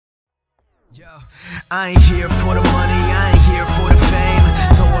Yo, I ain't here for the money, I ain't here for the fame.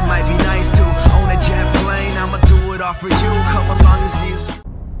 Though it might be nice to own a jet plane, I'ma do it all for you. Come along and see us.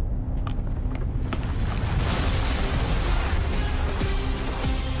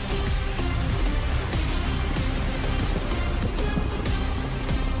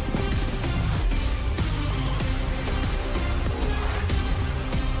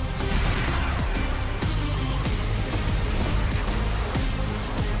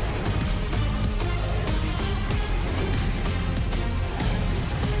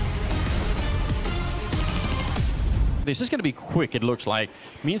 This is going to be quick, it looks like.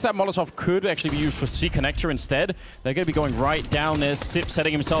 Means that Molotov could actually be used for C-Connector instead. They're going to be going right down there. Sip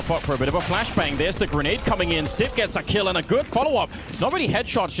setting himself up for a bit of a flashbang. There's the grenade coming in. Sip gets a kill and a good follow-up. Not really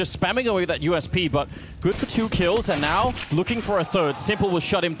headshots, just spamming away that USP, but good for 2 kills. And now looking for a third. Simple will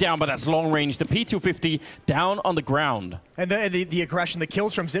shut him down, but that's long range. The P250 down on the ground. And the aggression, the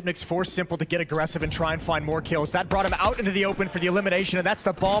kills from Xyp9x forced Simple to get aggressive and try and find more kills. That brought him out into the open for the elimination, and that's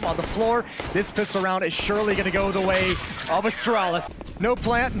the bomb on the floor. This pistol round is surely going to go the way of Astralis. No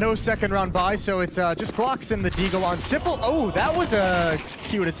plant, no second round buy, so it's just Glocks and the Deagle on Simple. Oh, that was a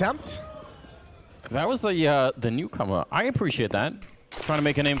cute attempt. That was the newcomer. I appreciate that. Trying to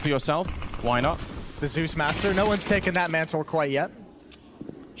make a name for yourself. Why not? The Zeus Master. No one's taken that mantle quite yet.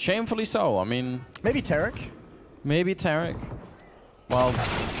 Shamefully so. I mean... Maybe Tarek. Maybe Tarek. Well,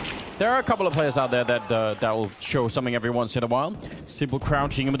 there are a couple of players out there that that will show something every once in a while. Simple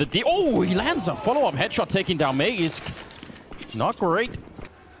crouching him with the D. Oh, he lands a follow-up headshot taking down Magisk. Not great.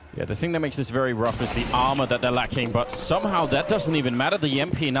 Yeah, the thing that makes this very rough is the armor that they're lacking, but somehow that doesn't even matter. The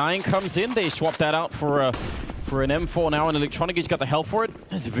MP9 comes in. They swap that out for an M4 now, and Electronic, he's got the health for it.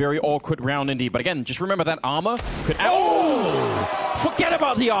 It's a very awkward round indeed. But again, just remember that armor could... Oh! Forget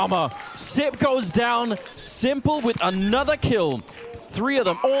about the armor! Sip goes down. Simple with another kill. 3 of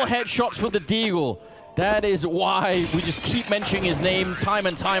them, all headshots with the Deagle. That is why we just keep mentioning his name time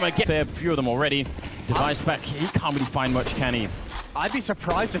and time again. There are a few of them already. Device back, he can't really find much, can he? I'd be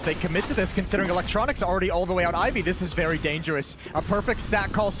surprised if they commit to this, considering Electronic's already all the way out Ivy. This is very dangerous. A perfect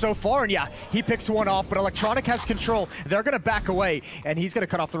stat call so far, and yeah, he picks one off, but Electronic has control. They're going to back away, and he's going to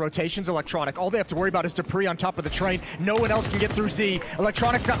cut off the rotations. Electronic, all they have to worry about is Dupree on top of the train. No one else can get through Z.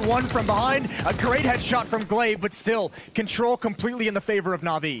 Electronic's got one from behind. A great headshot from Glaive, but still, control completely in the favor of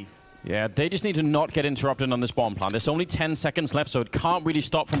Na'Vi. Yeah, they just need to not get interrupted on this bomb plant. There's only 10 seconds left, so it can't really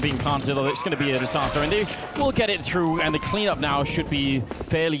stop from being planted, or it's going to be a disaster. And they will get it through, and the cleanup now should be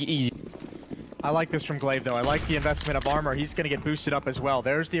fairly easy. I like this from Glaive, though. I like the investment of armor. He's going to get boosted up as well.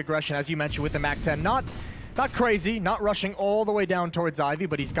 There's the aggression, as you mentioned, with the MAC-10. Not crazy, not rushing all the way down towards Ivy,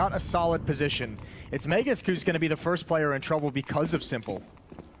 but he's got a solid position. It's Magisk who's going to be the first player in trouble because of Simple.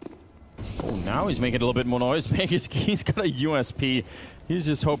 Oh, now he's making a little bit more noise. Magisk, he's got a USP. He's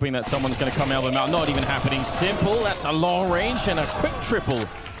just hoping that someone's going to come help him out. Not even happening. Simple, that's a long range and a quick triple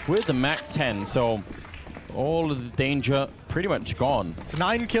with the MAC-10. So all of the danger pretty much gone. It's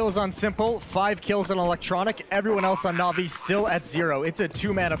 9 kills on Simple, 5 kills on Electronic. Everyone else on Na'Vi still at 0. It's a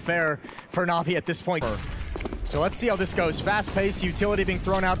 2-man affair for Na'Vi at this point. So let's see how this goes. Fast pace, utility being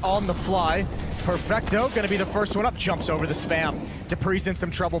thrown out on the fly. Perfecto, going to be the first one up, jumps over the spam. Dupree's in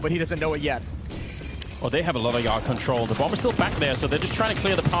some trouble, but he doesn't know it yet. Well, they have a lot of yard control. The bomb is still back there, so they're just trying to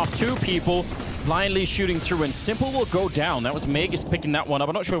clear the path. 2 people blindly shooting through, and Simple will go down. That was Magisk picking that one up.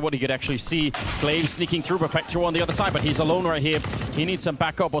 I'm not sure what he could actually see. Glaive sneaking through, Perfecto on the other side, but he's alone right here. He needs some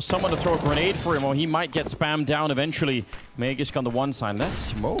backup or someone to throw a grenade for him, or he might get spammed down eventually. Magisk on the one side. That's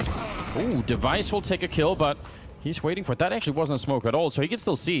smoke. Ooh, Device will take a kill, but he's waiting for it. That actually wasn't smoke at all, so he can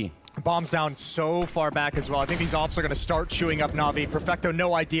still see. Bombs down so far back as well. I think these ops are going to start chewing up Na'Vi. Perfecto,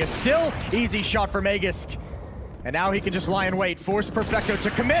 no idea. Still, easy shot for Magisk. And now he can just lie in wait, force Perfecto to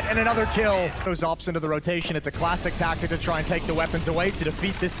commit, and another kill. Those ops into the rotation. It's a classic tactic to try and take the weapons away to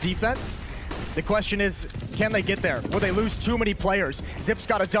defeat this defense. The question is, can they get there? Will they lose too many players? Zip's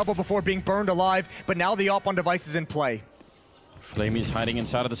got a double before being burned alive, but now the op on Device is in play. Flamey's hiding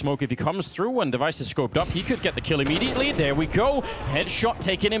inside of the smoke. If he comes through when Device is scoped up, he could get the kill immediately. There we go. Headshot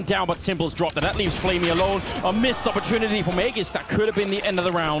taking him down, but Simple's dropped it. That leaves Flamey alone. A missed opportunity for Magisk. That could have been the end of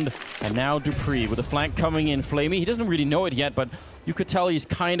the round. And now Dupree with the flank coming in. Flamey, he doesn't really know it yet, but you could tell he's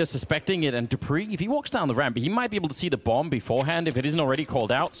kind of suspecting it. And Dupree, if he walks down the ramp, he might be able to see the bomb beforehand if it isn't already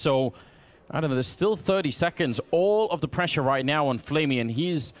called out. So I don't know, there's still 30 seconds. All of the pressure right now on Flamey, and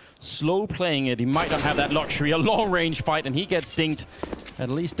he's slow playing it. He might not have that luxury. A long-range fight, and he gets dinked at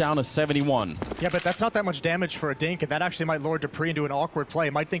least down to 71. Yeah, but that's not that much damage for a dink, and that actually might lure Dupree into an awkward play.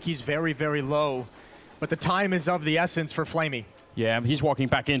 Might think he's very, very low, but the time is of the essence for Flamey. Yeah, he's walking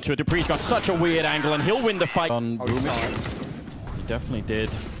back into it. Dupree's got such a weird angle, and he'll win the fight. On he saw it. He definitely did.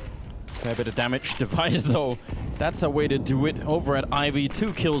 Fair bit of damage. Device, though, that's a way to do it. Over at Ivy,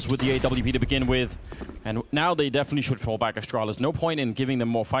 2 kills with the AWP to begin with. And now they definitely should fall back, Astralis. No point in giving them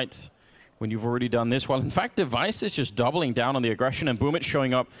more fights when you've already done this well. In fact, Device is just doubling down on the aggression, and Boomich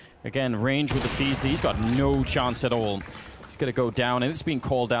showing up. Again, range with the CC. He's got no chance at all. He's going to go down, and it's being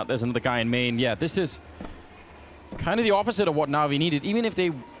called out. There's another guy in main. Yeah, this is kind of the opposite of what Na'Vi needed. Even if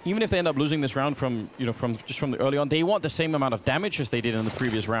they end up losing this round from the early on, they want the same amount of damage as they did in the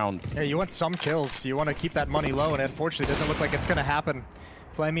previous round. Yeah, you want some kills. You want to keep that money low, and unfortunately, it doesn't look like it's going to happen.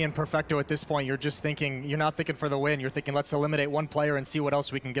 Flamey and Perfecto at this point, you're just thinking, you're not thinking for the win. You're thinking, let's eliminate one player and see what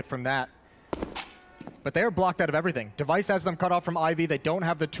else we can get from that. But they are blocked out of everything. Device has them cut off from Ivy. They don't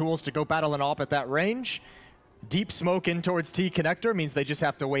have the tools to go battle an op at that range. Deep smoke in towards T connector means they just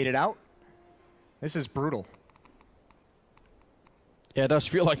have to wait it out. This is brutal. Yeah, it does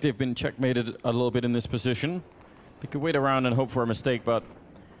feel like they've been checkmated a little bit in this position. They could wait around and hope for a mistake, but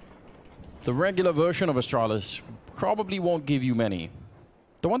the regular version of Astralis probably won't give you many.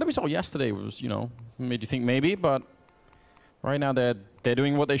 The one that we saw yesterday was, made you think maybe, but right now they're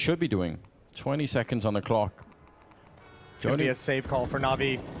doing what they should be doing. 20 seconds on the clock. It's going to be a safe call for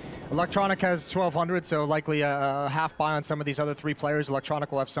Na'Vi. Electronic has 1,200, so likely a half buy on some of these other 3 players.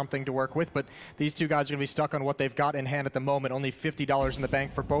 Electronic will have something to work with, but these 2 guys are going to be stuck on what they've got in hand at the moment. Only $50 in the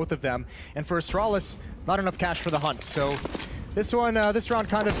bank for both of them. And for Astralis, not enough cash for the hunt. So this round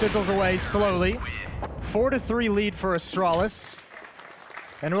kind of fizzles away slowly. 4-3 lead for Astralis.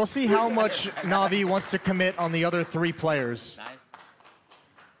 And we'll see how much Na'Vi wants to commit on the other 3 players.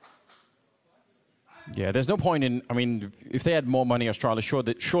 Yeah, there's no point in, if they had more money,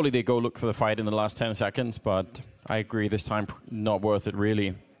 Astralis, surely they go look for the fight in the last 10 seconds, but I agree, this time, not worth it, really.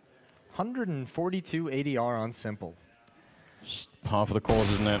 142 ADR on Simple. Par for the cause,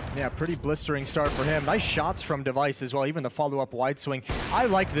 isn't it? Yeah, pretty blistering start for him. Nice shots from Device as well, even the follow-up wide swing. I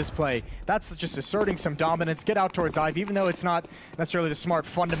like this play. That's just asserting some dominance. Get out towards Ivy, even though it's not necessarily the smart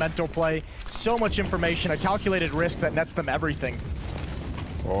fundamental play. So much information, a calculated risk that nets them everything.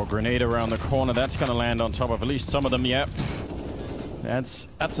 Oh, grenade around the corner. That's going to land on top of at least some of them, yeah. That's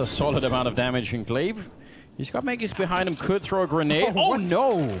a solid amount of damage. And Glaive, he's got Magus behind him, could throw a grenade. Oh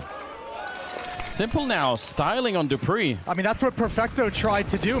no! Simple now, styling on Dupree. That's what Perfecto tried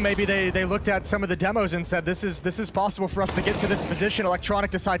to do. Maybe they looked at some of the demos and said, this is possible for us to get to this position.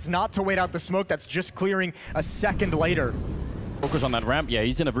 Electronic decides not to wait out the smoke. That's just clearing a second later. Focus on that ramp. Yeah,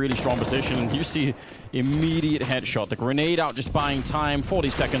 he's in a really strong position. And you see immediate headshot. The grenade out, just buying time.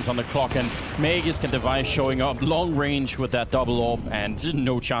 40 seconds on the clock. And Magus can Device showing up. Long range with that double orb. And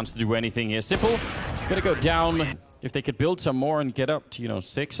no chance to do anything here. Simple, gonna go down. If they could build some more and get up to,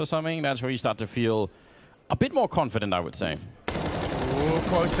 6 or something, that's where you start to feel a bit more confident, I would say. Ooh,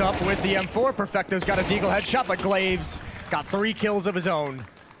 close up with the M4. Perfecto's got a deagle headshot, but Glaive's got 3 kills of his own.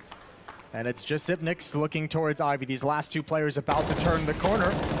 And it's just Ipnix looking towards Ivy. These last 2 players about to turn the corner.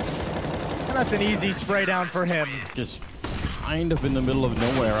 And that's an easy spray down for him. Just kind of in the middle of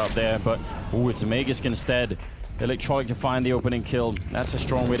nowhere out there, but ooh, it's Magisk instead. Electronic to find the opening kill. That's a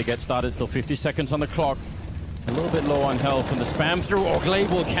strong way to get started. Still 50 seconds on the clock. A little bit low on health, and the spam through. Oh,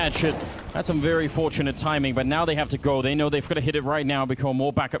 Glaive will catch it. That's some very fortunate timing, but now they have to go. They know they've got to hit it right now before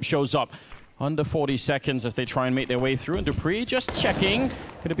more backup shows up. Under 40 seconds as they try and make their way through. And Dupree just checking.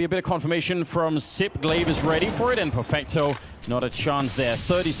 Could it be a bit of confirmation from Sip? Glaive is ready for it, and Perfecto, not a chance there.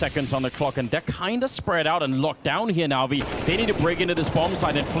 30 seconds on the clock, and they're kind of spread out and locked down here now. They need to break into this bomb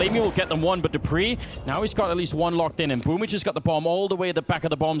site, and Flamey will get them one, but Dupree, now he's got at least one locked in, and Boomich has got the bomb all the way at the back of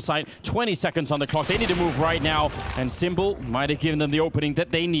the bomb site. 20 seconds on the clock. They need to move right now, and Simple might have given them the opening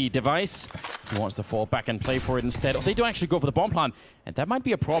that they need. Device wants to fall back and play for it instead. They don't actually go for the bomb plant, and that might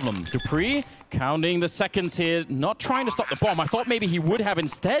be a problem. Dupree counting the seconds here, not trying to stop the bomb. I thought maybe he would have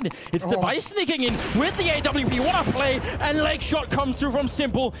instead. It's Device sneaking in with the AWP. What a play! And leg shot comes through from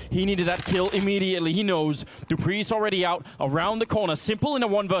Simple. He needed that kill immediately. He knows Dupree's already out around the corner. Simple in a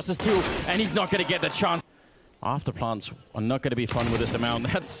 1 versus 2, and he's not going to get the chance. After plants are not going to be fun with this amount.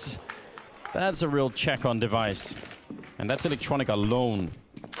 That's a real check on Device, and that's Electronic alone.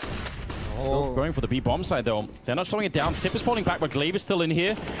 Still going for the B bomb side, though. They're not slowing it down. Sip is falling back, but Glaive is still in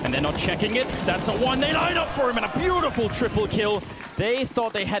here, and they're not checking it. That's a 1. They line up for him, and a beautiful triple kill. They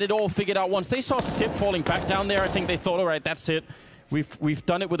thought they had it all figured out. Once they saw Sip falling back down there, I think they thought, all right, that's it. We've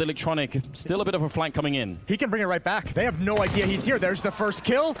done it with Electronic. Still a bit of a flank coming in. He can bring it right back. They have no idea he's here. There's the first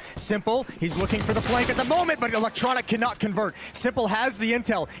kill. Simple, he's looking for the flank at the moment, but Electronic cannot convert. Simple has the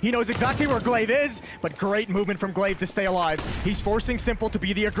intel. He knows exactly where Glaive is, but great movement from Glaive to stay alive. He's forcing Simple to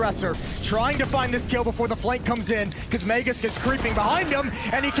be the aggressor, trying to find this kill before the flank comes in, because Magisk is creeping behind him,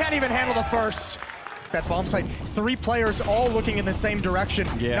 and he can't even handle the first. attack that bomb site. 3 players all looking in the same direction.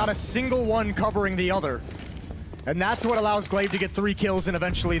 Yeah. Not a single one covering the other. And that's what allows Glaive to get 3 kills and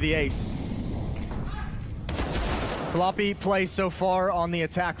eventually the ace. Sloppy play so far on the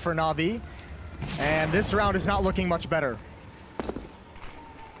attack for Na'Vi. And this round is not looking much better.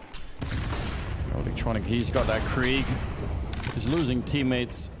 Electronic, he's got that Krieg. He's losing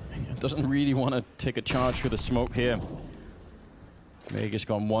teammates. Doesn't really want to take a charge through the smoke here. Vegas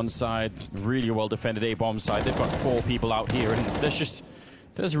on one side, really well defended A-bomb side. They've got 4 people out here, and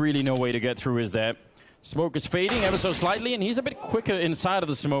there's really no way to get through, is there? Smoke is fading ever so slightly, and he's a bit quicker inside of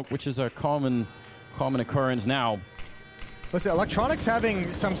the smoke, which is a common occurrence now. Listen, Electronic's having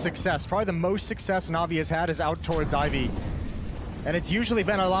some success. Probably the most success Na'Vi has had is out towards Ivy. And it's usually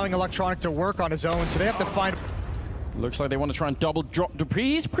been allowing Electronic to work on his own, so they have to find... Looks like they want to try and double drop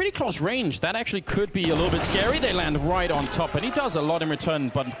Dupree. He's pretty close range. That actually could be a little bit scary. They land right on top, and he does a lot in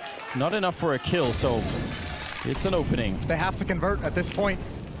return, but not enough for a kill, so it's an opening. They have to convert at this point.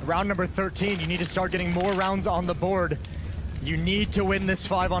 Round number 13, you need to start getting more rounds on the board. You need to win this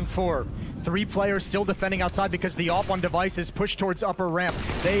 5-on-4. 3 players still defending outside because the op-on device is pushed towards upper ramp.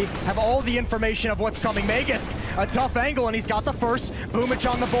 They have all the information of what's coming. Magisk, a tough angle, and he's got the first.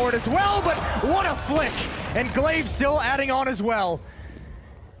 Boomich on the board as well, but what a flick! And Glaive still adding on as well.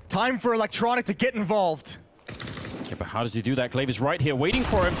 Time for Electronic to get involved. Yeah, but how does he do that? Glaive is right here waiting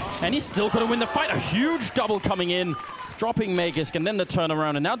for him, and he's still going to win the fight. A huge double coming in, dropping Magisk, and then the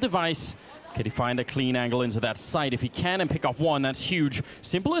turnaround, and now Device. Can he find a clean angle into that site? If he can and pick off one, that's huge.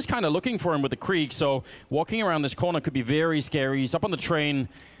 Simple is kind of looking for him with the Krieg, so walking around this corner could be very scary. He's up on the train,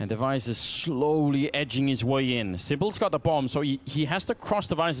 and Device is slowly edging his way in. Simple's got the bomb, so he has to cross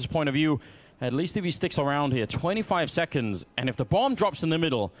Device's point of view, at least if he sticks around here. 25 seconds, and if the bomb drops in the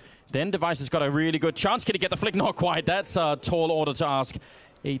middle, then Device has got a really good chance. Can he get the flick? Not quite. That's a tall order to ask.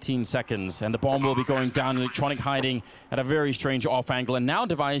 18 seconds, and the bomb will be going down. Electronic hiding at a very strange off angle, and now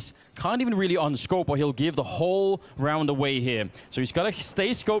Device can't even really unscope, or he'll give the whole round away here. So he's got to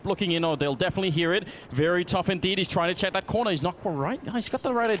stay scope looking in, or they'll definitely hear it. Very tough indeed. He's trying to check that corner. He's not quite right. He's got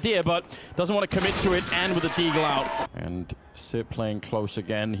the right idea, but doesn't want to commit to it, and with the deagle out. And Sip playing close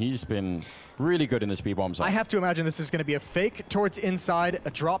again. He's been really good in this B-bomb side. I have to imagine this is going to be a fake towards inside, a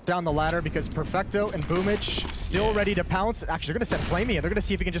drop down the ladder, because Perfecto and Boomich still ready to pounce. Actually, they're going to set Flamey, and they're going to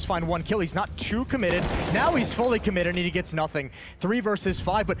see if he can just find 1 kill. He's not too committed. Now he's fully committed, and he gets nothing. 3 versus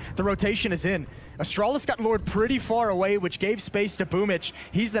 5, but the rotation is in. Astralis got lured pretty far away, which gave space to Boomich.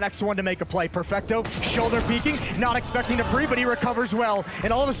 He's the next one to make a play. Perfecto, shoulder peeking, not expecting to pre, but he recovers well.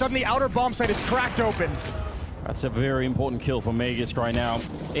 And all of a sudden, the outer bomb site is cracked open. That's a very important kill for Magisk right now.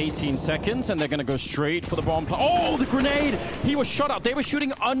 18 seconds, and they're going to go straight for the bomb. Oh, the grenade! He was shot out. They were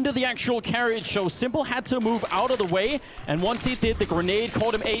shooting under the actual carriage, so Simple had to move out of the way. And once he did, the grenade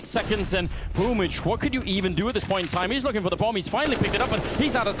caught him 8 seconds. And Boomich, what could you even do at this point in time? He's looking for the bomb. He's finally picked it up, and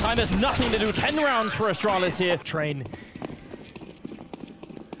he's out of time. There's nothing to do. 10 rounds for Astralis here. Train.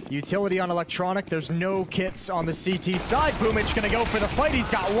 Utility on Electronic. There's no kits on the CT side. Boomich gonna go for the fight. He's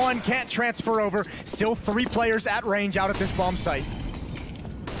got 1, can't transfer over. Still 3 players at range out at this bomb site.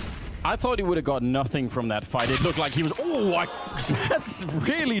 I thought he would have got nothing from that fight. It looked like he was... Oh, that's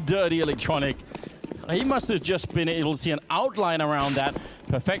really dirty, Electronic. He must have just been able to see an outline around that.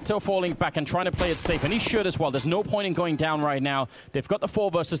 Perfecto falling back and trying to play it safe, and he should as well. There's no point in going down right now. They've got the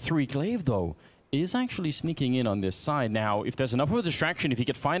 4 versus 3. Glaive, though, is actually sneaking in on this side. Now, if there's enough of a distraction, if he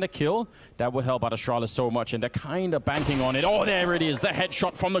could find a kill, that would help out Astralis so much, and they're kind of banking on it. Oh, there it is, the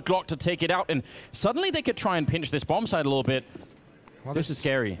headshot from the Glock to take it out, and suddenly they could try and pinch this bomb side a little bit. Well, this is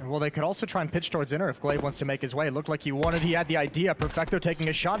scary. Well, they could also try and pitch towards inner if Glaive wants to make his way. It looked like he had the idea. Perfecto taking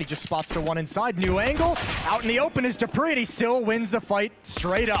a shot. He just spots the one inside. New angle. Out in the open is Dupree, and he still wins the fight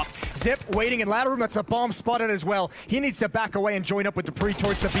straight up. Zip waiting in ladder room. That's a bomb spotted as well. He needs to back away and join up with Dupree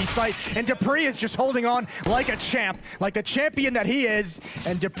towards the B site. And Dupree is just holding on like a champ, like the champion that he is.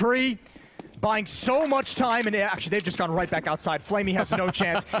 And Dupree buying so much time, and actually they've just gone right back outside. Flamey has no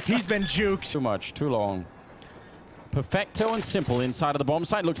chance. He's been juked. Too much, too long. Perfecto and Simple inside of the bomb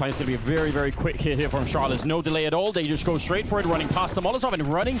site. Looks like it's going to be a very, very quick hit here from Charlotte. No delay at all. They just go straight for it, running past the Molotov and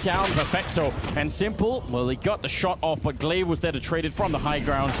running down Perfecto. And Simple, well, he got the shot off, but Glaive was there to trade it from the high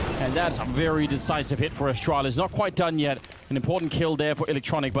ground. And that's a very decisive hit for Astralis. Not quite done yet. An important kill there for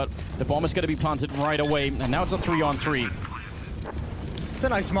Electronic, but the bomb is going to be planted right away. And now it's a 3-on-3. It's a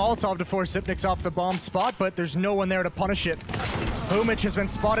nice Molotov to force Sipniks off the bomb spot, but there's no one there to punish it. Boomich has been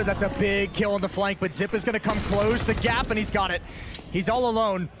spotted. That's a big kill on the flank, but Zip is going to come close the gap, and he's got it. He's all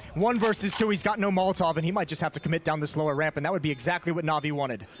alone. 1 versus 2. He's got no Molotov, and he might just have to commit down this lower ramp, and that would be exactly what Na'Vi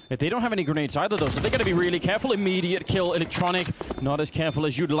wanted. If they don't have any grenades either, though, so they got to be really careful. Immediate kill, Electronic, not as careful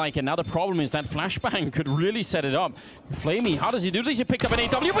as you'd like. And now the problem is that flashbang could really set it up. Flamey, how does he do this? He picked up an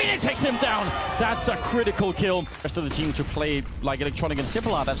AW, and it takes him down. That's a critical kill. The rest of the team to play like Electronic and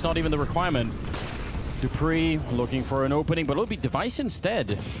Simple are. That's not even the requirement. Dupree looking for an opening, but it'll be Device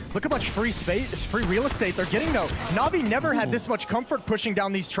instead. Look how much free space, free real estate they're getting, though. Na'Vi never had this much comfort pushing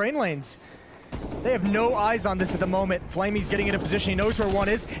down these train lanes. They have no eyes on this at the moment. Flamey's getting in a position. He knows where one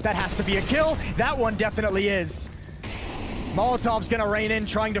is. That has to be a kill. That one definitely is. Molotov's gonna rain in,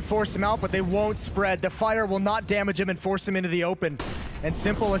 trying to force him out, but they won't spread. The fire will not damage him and force him into the open. And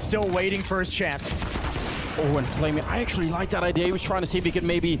Simple is still waiting for his chance. Oh, and Flamey, I actually like that idea. He was trying to see if he could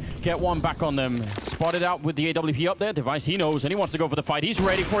maybe get one back on them. Spotted out with the AWP up there. Device, he knows, and he wants to go for the fight. He's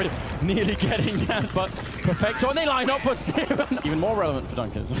ready for it. Nearly getting that, but Perfecto, and they line up for 7. Even more relevant for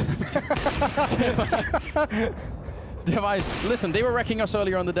Dunkers. Device, listen, they were wrecking us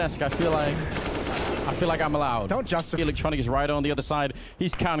earlier on the desk. I feel like I'm allowed. Don't justify. Electronic is right on the other side.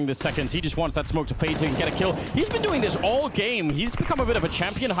 He's counting the seconds. He just wants that smoke to fade so he can get a kill. He's been doing this all game. He's become a bit of a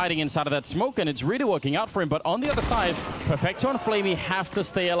champion hiding inside of that smoke, and it's really working out for him. But on the other side, Perfecto and Flamey have to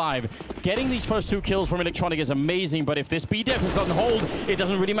stay alive. Getting these first 2 kills from Electronic is amazing, but if this B-Def doesn't hold, it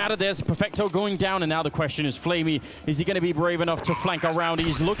doesn't really matter. There's Perfecto going down, and now the question is Flamey. Is he going to be brave enough to flank around?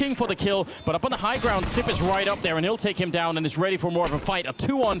 He's looking for the kill, but up on the high ground, Sip is right up there, and he'll take him down and is ready for more of a fight. A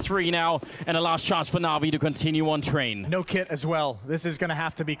 2-on-3 now, and a last chance for Na'Vi to continue on train. No kit as well. This is going to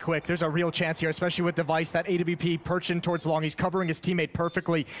have to be quick. There's a real chance here, especially with Device. That AWP perching towards long. He's covering his teammate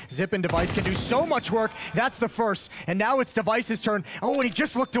perfectly. Zip and Device can do so much work. That's the first. And now it's Device's turn. Oh, and he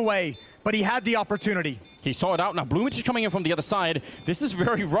just looked away. But he had the opportunity. He saw it out. Now Bloomich is coming in from the other side. This is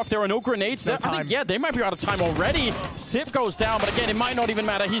very rough. There are no grenades. I think, yeah, they might be out of time already. Sip goes down, but again, it might not even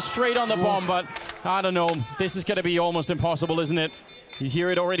matter. He's straight on the bomb, but I don't know. This is going to be almost impossible, isn't it? You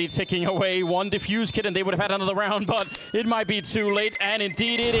hear it already ticking away. 1 defuse kit and they would have had another round, but it might be too late. And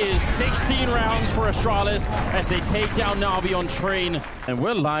indeed it is. 16 rounds for Astralis as they take down Na'Vi on train. And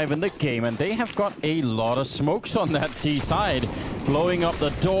we're live in the game, and they have got a lot of smokes on that T side. Blowing up the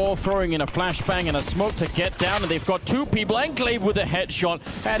door, throwing in a flashbang and a smoke to get down, and they've got 2 people and Glaive with a headshot.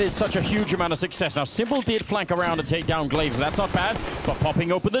 That is such a huge amount of success. Now Simple did flank around to take down Glaive, so that's not bad. But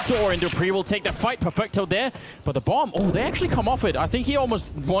popping open the door, and Dupree will take the fight. Perfecto there, but the bomb, oh, they actually come off it. I think he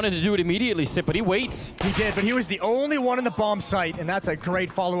almost wanted to do it immediately, Sip, but he waits. He did, but he was the only one in the bomb site, and that's a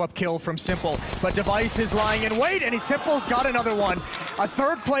great follow-up kill from Simple. But Device is lying in wait, and Simple's got another one. A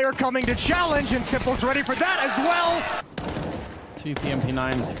 3rd player coming to challenge, and Simple's ready for that as well. See if the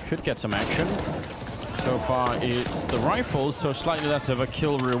MP9s could get some action. So far, it's the rifles, so slightly less of a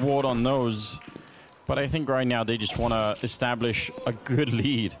kill reward on those. But I think right now they just want to establish a good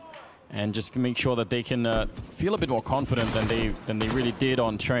lead and just make sure that they can feel a bit more confident than they really did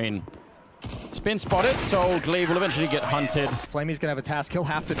on train. It's been spotted, so Glaive will eventually get hunted. Flamey's gonna have a task. He'll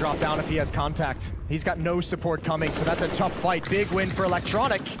have to drop down if he has contact. He's got no support coming, so that's a tough fight. Big win for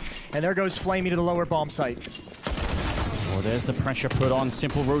Electronic. And there goes Flamey to the lower bomb site. Well, there's the pressure put on.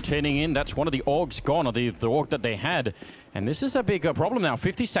 Simple rotating in. That's one of the AUGs gone, or the AUG that they had. And this is a big problem now.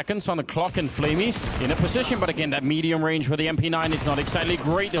 50 seconds on the clock, and Flamey in a position. But again, that medium range for the MP9, it's not exactly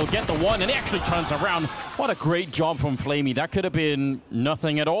great. They'll get the one, and he actually turns around. What a great job from Flamey. That could have been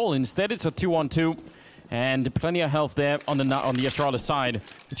nothing at all. Instead, it's a 2-on-2. And plenty of health there on the Astralis side,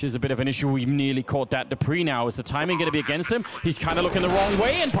 which is a bit of an issue. We nearly caught that Dupree now. Is the timing going to be against him? He's kind of looking the wrong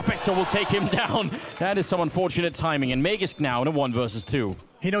way, and Perfecto will take him down. That is some unfortunate timing. And Magisk now in a 1 versus 2.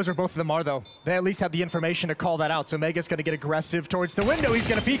 He knows where both of them are, though. They at least have the information to call that out. So Mega's going to get aggressive towards the window. He's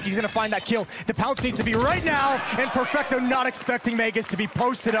going to peek. He's going to find that kill. The pounce needs to be right now. And Perfecto not expecting Megas to be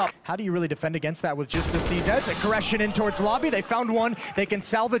posted up. How do you really defend against that with just the CZ? Aggression in towards lobby. They found one. They can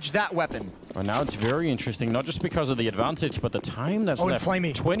salvage that weapon. Well, now it's very interesting, not just because of the advantage, but the time that's left.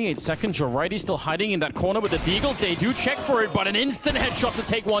 Flamey. 28 seconds. You're right. He's still hiding in that corner with the Deagle. They do check for it, but an instant headshot to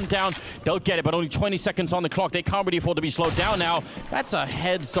take one down. They'll get it, but only 20 seconds on the clock. They can't really afford to be slowed down now. That's a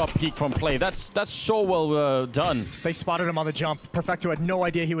heads-up peek from play. That's so well done. They spotted him on the jump. Perfecto had no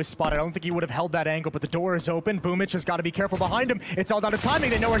idea he was spotted. I don't think he would have held that angle, but the door is open. Boomich has got to be careful behind him. It's all down to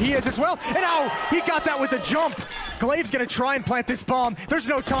timing. They know where he is as well. And now he got that with the jump. Glaive's going to try and plant this bomb. There's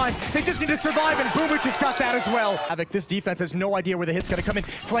no time. They just need to survive, and Boomich has got that as well. Havoc, this defense has no idea where the hit's going to come in.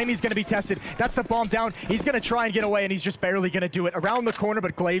 Flamey's going to be tested. That's the bomb down. He's going to try and get away, and he's just barely going to do it. Around the corner,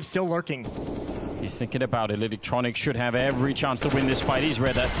 but Glaive's still lurking. He's thinking about it. Electronic should have every chance to win this fight. He's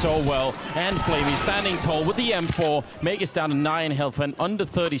read that so well. And Flamey standing tall with the M4. Magus down to 9 health and under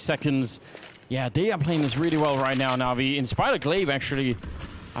 30 seconds. Yeah, they are playing this really well right now, Na'Vi. In spite of Glaive, actually,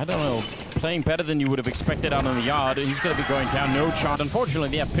 I don't know, playing better than you would have expected out on the yard. He's going to be going down, no chance. Unfortunately,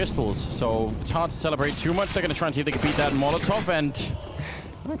 they have pistols, so it's hard to celebrate too much. They're going to try and see if they can beat that Molotov, and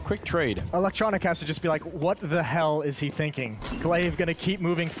a quick trade. Electronic has to just be like, what the hell is he thinking? Glaive going to keep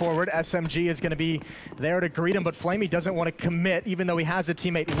moving forward. SMG is going to be there to greet him, but Flamey doesn't want to commit, even though he has a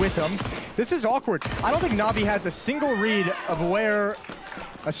teammate with him. This is awkward. I don't think Na'Vi has a single read of where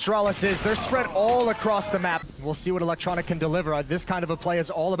Astralis is. They're spread all across the map. We'll see what Electronic can deliver. This kind of a play is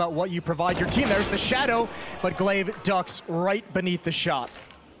all about what you provide your team. There's the shadow, but Glaive ducks right beneath the shot.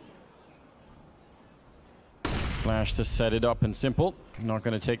 Flash to set it up and Simple. Not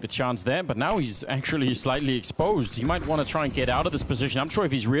going to take the chance there, but now he's actually slightly exposed. He might want to try and get out of this position. I'm not sure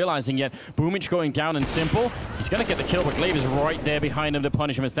if he's realizing yet. Boomich going down and Simple. He's going to get the kill, but Glaive is right there behind him to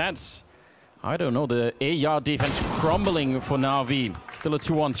punish him. If that's, I don't know, the A-yard defense crumbling for Na'Vi. Still a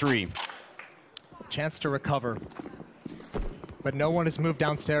 2-on-3. Chance to recover. But no one has moved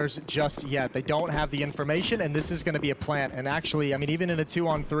downstairs just yet. They don't have the information, and this is going to be a plant. And actually, I mean, even in a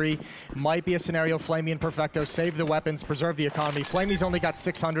 2-on-3, might be a scenario. Flamey and Perfecto save the weapons, preserve the economy. Flamey's only got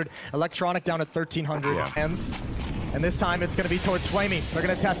 600. Electronic down at 1,300 hands. And this time, it's going to be towards Flamey. They're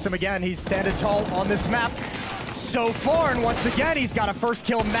going to test him again. He's standing tall on this map so far, and once again, he's got a first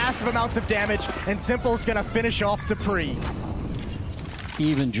kill, massive amounts of damage, and Simple's going to finish off Dupree.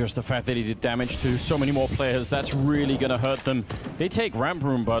 Even just the fact that he did damage to so many more players, that's really going to hurt them. They take ramp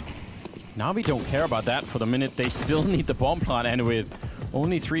room, but Na'Vi don't care about that for the minute. They still need the bomb plant, and with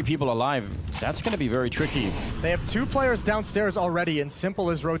only 3 people alive, that's going to be very tricky. They have 2 players downstairs already, and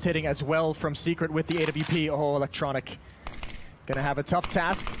Simple is rotating as well from Secret with the AWP. Oh, Electronic going to have a tough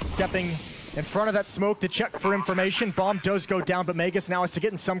task, stepping in front of that smoke to check for information. Bomb does go down, but Magus now has to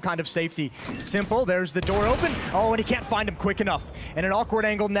get in some kind of safety. Simple, there's the door open. Oh, and he can't find him quick enough. And an awkward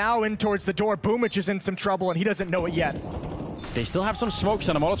angle now in towards the door. Boomich is in some trouble, and he doesn't know it yet. They still have some smokes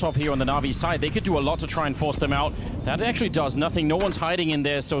and a Molotov here on the Na'Vi side. They could do a lot to try and force them out. That actually does nothing. No one's hiding in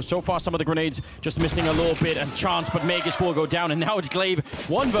there. So far, some of the grenades just missing a little bit of chance, but Magus will go down. And now it's Glaive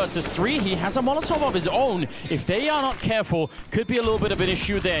 1 versus 3. He has a Molotov of his own. If they are not careful, could be a little bit of an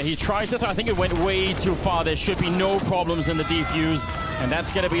issue there. He tries to, I think it went way too far. There should be no problems in the defuse. And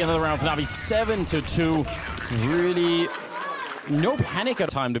that's going to be another round for Na'Vi. 7-2. Really no panic at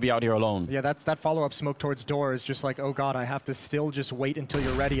time to be out here alone. Yeah, that follow-up smoke towards door is just like, oh god, I have to still just wait until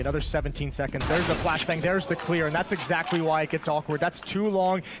you're ready. Another 17 seconds. There's the flashbang, there's the clear, and that's exactly why it gets awkward. That's too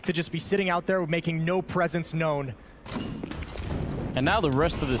long to just be sitting out there making no presence known. And now the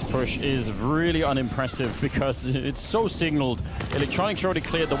rest of this push is really unimpressive because it's so signaled. Electronics already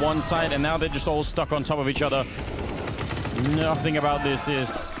cleared the one side, and now they're just all stuck on top of each other. Nothing about this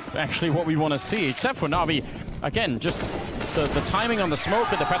is actually what we want to see, except for Na'Vi. Again, just the timing on the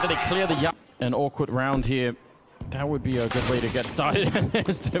smoke and the fact that they clear the yard. An awkward round here. That would be a good way to get started.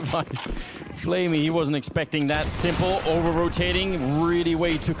 His device. Flamey, he wasn't expecting that. Simple, over-rotating, really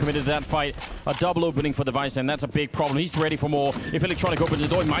way too committed to that fight. A double opening for Device, and that's a big problem. He's ready for more. If Electronic opens the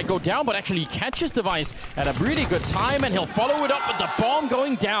door, he might go down, but actually he catches Device at a really good time, and he'll follow it up with the bomb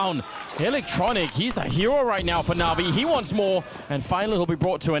going down. Electronic, he's a hero right now for Na'Vi. He wants more, and finally he'll be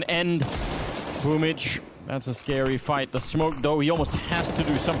brought to an end. Boomich, that's a scary fight. The smoke, though, he almost has to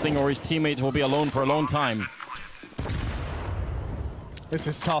do something, or his teammates will be alone for a long time. This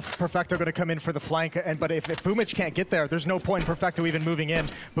is tough. Perfecto going to come in for the flank, but if Boomich can't get there, there's no point in Perfecto even moving in.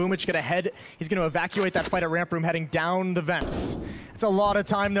 Boomich going to head. He's going to evacuate that fight at ramp room, heading down the vents. It's a lot of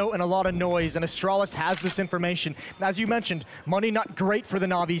time, though, and a lot of noise, and Astralis has this information. As you mentioned, money not great for the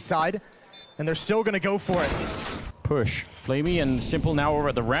Na'Vi side, and they're still going to go for it. Push. Flamey and Simple now over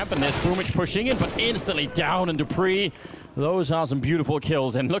at the ramp, and there's Boomich pushing in, but instantly down, and Dupree. Those are some beautiful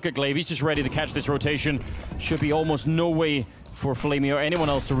kills, and look at Glaive. He's just ready to catch this rotation. Should be almost no way for Flamey or anyone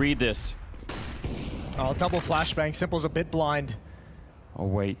else to read this. Oh, double flashbang. Simple's a bit blind. Oh,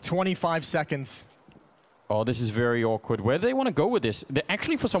 wait. 25 seconds. Oh, this is very awkward. Where do they want to go with this?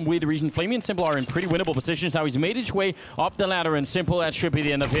 Actually, for some weird reason, Flamey and Simple are in pretty winnable positions. Now he's made his way up the ladder, and Simple, that should be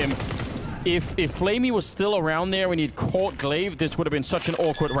the end of him. If Flamey was still around there when he'd caught Glaive, this would have been such an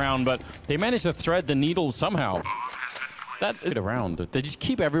awkward round, but they managed to thread the needle somehow. That around. They just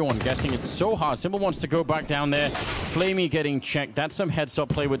keep everyone guessing. It's so hard. Simple wants to go back down there. Flamey getting checked. That's some heads-up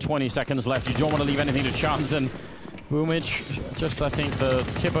play with 20 seconds left. You don't want to leave anything to chance. And Boomich, just I think the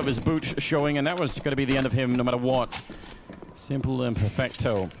tip of his boot showing, and that was going to be the end of him no matter what. Simple and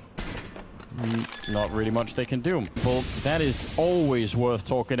Perfecto. Not really much they can do. Well, that is always worth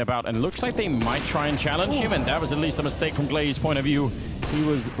talking about, and looks like they might try and challenge him, and that was at least a mistake from Glaive's point of view. He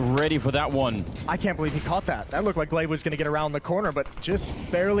was ready for that one. I can't believe he caught that. That looked like Glaive was going to get around the corner, but just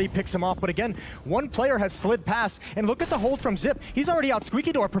barely picks him off. But again, one player has slid past, and look at the hold from Zip. He's already out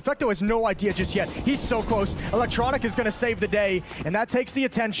Squeaky Door. Perfecto has no idea just yet. He's so close. Electronic is going to save the day, and that takes the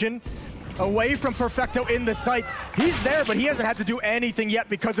attention away from Perfecto in the site. He's there, but he hasn't had to do anything yet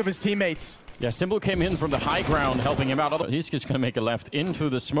because of his teammates. Yeah, Simple came in from the high ground, helping him out. He's just going to make a left into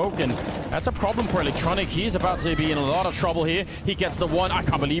the smoke, and that's a problem for Electronic. He's about to be in a lot of trouble here. He gets the one. I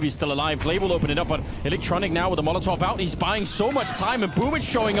can't believe he's still alive. Glaive will open it up, but Electronic now with the Molotov out. He's buying so much time, and Boom is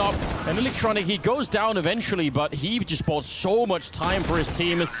showing up. And Electronic, he goes down eventually, but he just bought so much time for his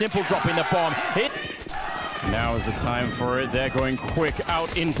team. As Simple dropping the bomb. Hit. Now is the time for it. They're going quick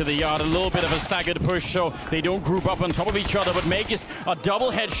out into the yard. A little bit of a staggered push, so they don't group up on top of each other. But Magus, a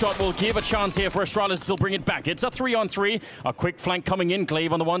double headshot will give a chance here for Astralis to still bring it back. It's a 3-on-3. A quick flank coming in.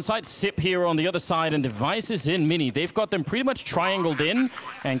 Glaive on the one side, Sip here on the other side, and Device is in Mini. They've got them pretty much triangled in.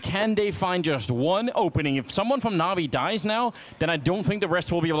 And can they find just one opening? If someone from Na'Vi dies now, then I don't think the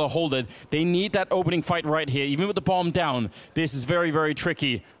rest will be able to hold it. They need that opening fight right here. Even with the bomb down, this is very, very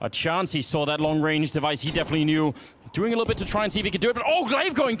tricky. A chance. He saw that long-range Device. He definitely knew. Doing a little bit to try and see if he can do it, but oh,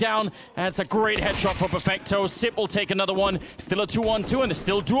 Glaive going down. That's a great headshot for Perfecto. Sip will take another one. Still a 2-on-2, and it's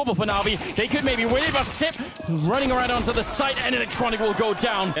still doable for Na'Vi. They could maybe win it, but Sip running around onto the site, and Electronic will go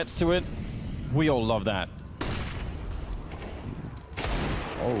down. Gets to it. We all love that.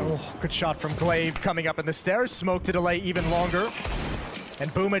 Oh, good shot from Glaive coming up in the stairs. Smoke to delay even longer. And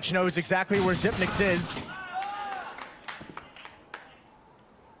Boomich knows exactly where Zipnix is.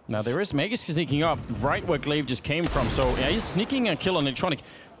 Now there is Magus sneaking up right where Glaive just came from, so yeah, he's sneaking a kill on Electronic.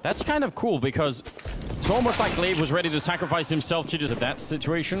 That's kind of cool because it's almost like Glaive was ready to sacrifice himself to just that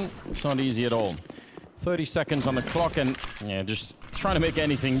situation. It's not easy at all. 30 seconds on the clock, and yeah, just trying to make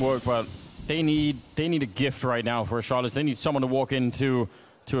anything work, but they need a gift right now for Astralis. They need someone to walk into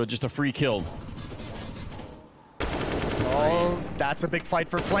just a free kill. Oh, that's a big fight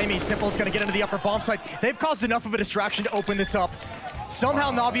for Flamey. Simple's gonna get into the upper bomb site. They've caused enough of a distraction to open this up.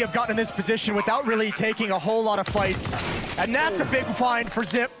 Somehow Na'Vi have gotten in this position without really taking a whole lot of fights. And that's a big find for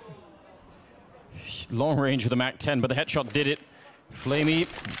Zip. Long range with the Mac-10, but the headshot did it. Flamey,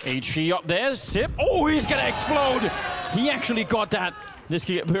 HE up there. Sip. Oh, he's gonna explode. He actually got that. This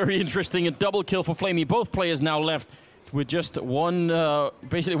could get very interesting. A double kill for Flamey. Both players now left with just one,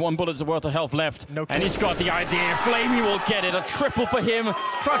 basically one bullet's worth of health left. No kill. And he's got the idea. Flamey will get it. A triple for him.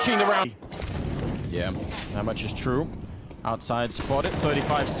 Clutching the round. Yeah, that much is true. Outside spotted,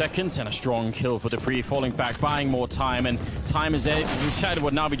 35 seconds, and a strong kill for the Pre, falling back, buying more time, and time is decided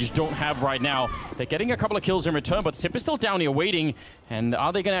what Na'Vi just don't have right now. They're getting a couple of kills in return, but Sip is still down here waiting, and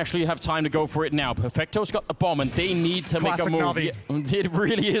are they going to actually have time to go for it now? Perfecto's got the bomb, and they need to make a move. Yeah, it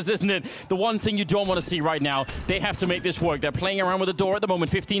really is, isn't it? The one thing you don't want to see right now. They have to make this work. They're playing around with the door at the moment,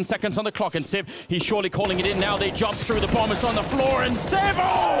 15 seconds on the clock, and Sip, he's surely calling it in now. They jump through, the bomb is on the floor, and Sip,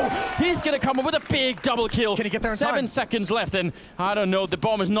 oh! He's going to come up with a big double kill. Can he get there in time? 7 seconds left, and I don't know, the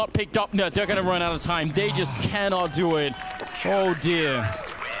bomb is not picked up. No, they're going to run out of time. They just cannot do it. Oh dear.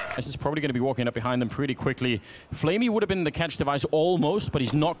 This is probably going to be walking up behind them pretty quickly. Flamey would have been the catch device almost, but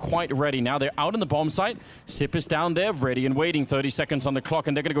he's not quite ready. Now they're out on the bomb site. Sip is down there, ready and waiting. 30 seconds on the clock,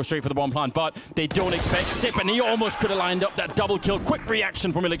 and they're going to go straight for the bomb plant, but they don't expect Sip, and he almost could have lined up that double kill. Quick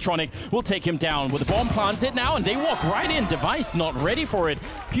reaction from Electronic will take him down. With the bomb plants it now, and they walk right in. Device not ready for it.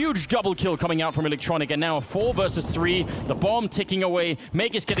 Huge double kill coming out from Electronic, and now a 4 versus 3. The bomb ticking away.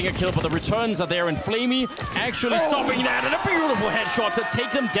 Magus getting a kill, but the returns are there, and Flamey actually stopping that, and a beautiful headshot to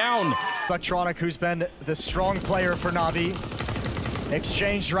take them down. Electronic, who's been the strong player for Na'Vi,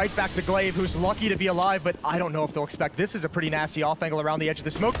 exchanged right back to Glaive, who's lucky to be alive, but I don't know if they'll expect. This is a pretty nasty off angle around the edge of the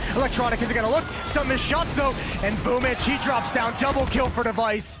smoke. Electronic isn't gonna look. Some missed shots though, and Boomich, he drops down. Double kill for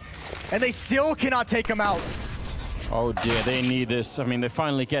Device, and they still cannot take him out. Oh dear, they need this. I mean, they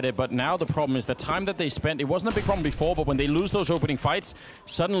finally get it, but now the problem is the time that they spent. It wasn't a big problem before, but when they lose those opening fights,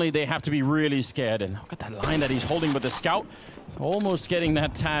 suddenly they have to be really scared. And look at that line that he's holding with the scout. Almost getting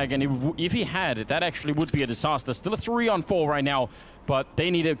that tag, and if he had it, that actually would be a disaster. Still a 3-on-4 right now, but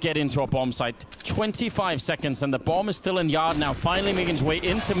they need to get into a bomb site. 25 seconds, and the bomb is still in yard now, finally making his way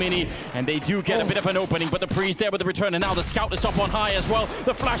into Mini, and they do get a bit of an opening, but the Pre's there with the return, and now the scout is up on high as well.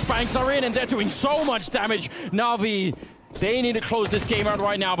 The flashbangs are in, and they're doing so much damage. Na'Vi, They need to close this game out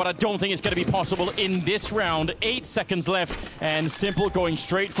right now, but I don't think it's going to be possible in this round. 8 seconds left, and Simple going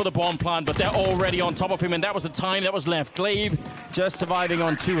straight for the bomb plant, but they're already on top of him, and that was the time that was left. Glaive just surviving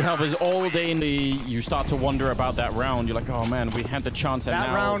on 2 health is all day. You start to wonder about that round. You're like, oh man, we had the chance, and that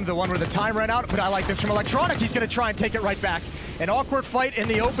now... round, the one where the time ran out, but I like this from Electronic. He's going to try and take it right back. An awkward fight in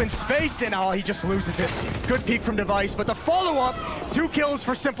the open space, and he just loses it. Good peek from Device, but the follow-up, 2 kills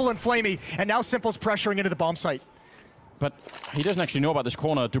for Simple and Flamey, and now Simple's pressuring into the bomb site. But he doesn't actually know about this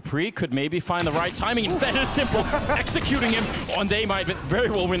corner. Dupree could maybe find the right timing. Instead of Simple executing him, and they might very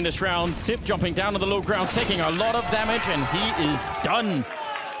well win this round. Sip jumping down to the low ground, taking a lot of damage, and he is done.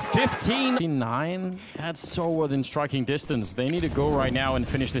 15-9. That's so within striking distance. They need to go right now and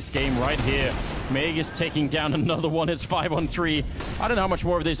finish this game right here. Meg is taking down another one. It's 5-on-3. I don't know how much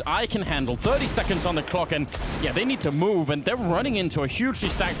more of this I can handle. 30 seconds on the clock, and yeah, they need to move, and they're running into a hugely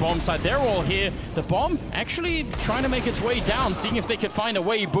stacked bomb site. They're all here. The bomb actually trying to make its way down, seeing if they could find a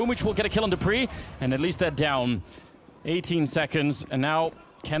way. Boomich will get a kill on Dupree, and at least they're down. 18 seconds, and now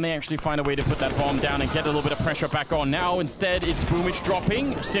can they actually find a way to put that bomb down and get a little bit of pressure back on? Now, instead, it's Boomich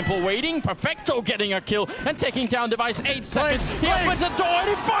dropping. Simple waiting. Perfecto getting a kill and taking down Device. 8 seconds. He opens a door and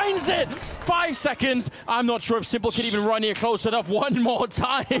he finds it. 5 seconds. I'm not sure if Simple can even run here close enough. One more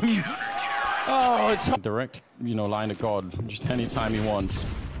time. Oh, it's direct, line of God. Just anytime he wants.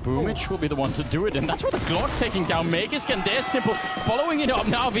 Boomich will be the one to do it, and that's what the Glock taking down Magisk, and there's Simple following it up.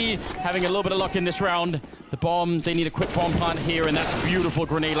 Navi having a little bit of luck in this round. The bomb, they need a quick bomb plant here, and that's a beautiful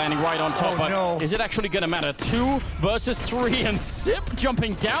grenade landing right on top. But is it actually going to matter? 2 versus 3, and Sip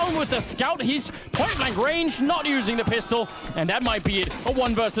jumping down with the scout. He's point blank range, not using the pistol, and that might be it. A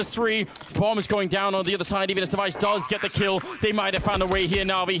 1 versus 3. Bomb is going down on the other side, even as Device does get the kill. They might have found a way here,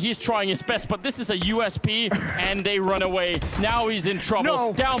 Navi. He's trying his best, but this is a USP, and they run away. Now he's in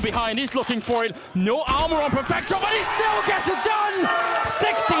trouble. Down behind, he's looking for it. No armor on Perfecto, but he still gets it done!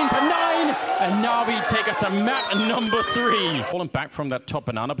 16-9, and Navi take us to map number 3. Falling back from that top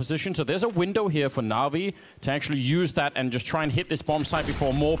banana position, so there's a window here for Navi to actually use that and just try and hit this bomb site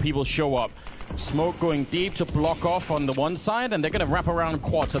before more people show up. Smoke going deep to block off on the one side, and they're going to wrap around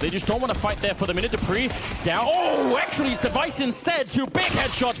quad, so they just don't want to fight there for the minute. Dupree down. Oh, actually, it's Device instead. 2 big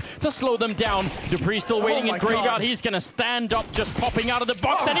headshots to slow them down. Dupree still waiting in graveyard. He's going to stand up, just popping out of the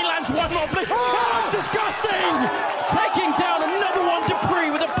box, and he lands one more blitz. Oh, that's disgusting! Taking down another one, Dupree,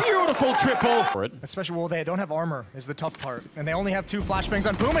 with a beautiful triple. Especially, well, they don't have armor is the tough part, and they only have 2 flashbangs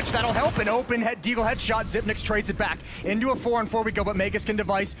on Boomich. That'll help. An open Deagle headshot. Zipnix trades it back. Into a 4-on-4 we go, but Magisk and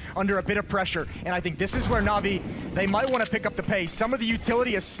Device under a bit of pressure. And I think this is where Navi, they might want to pick up the pace. Some of the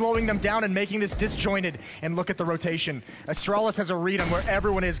utility is slowing them down and making this disjointed. And look at the rotation. Astralis has a read on where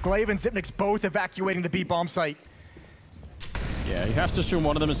everyone is. Glaive and Zipnix both evacuating the B bomb site. Yeah, you have to assume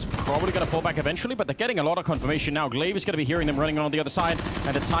one of them is probably going to fall back eventually, but they're getting a lot of confirmation now. Glaive is going to be hearing them running on the other side,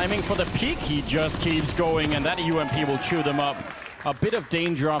 and the timing for the peak, he just keeps going, and that UMP will chew them up. A bit of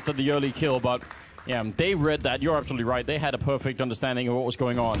danger after the early kill, but yeah, they read that. You're absolutely right. They had a perfect understanding of what was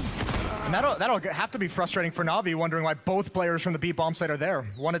going on. And that'll have to be frustrating for Navi, wondering why both players from the B bomb site are there.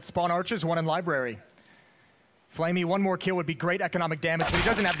 One at spawn arches, one in library. Flamey, 1 more kill would be great economic damage, but he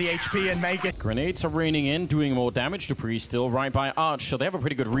doesn't have the HP and make it. Grenades are raining in, doing more damage. Dupree still right by Arch, so they have a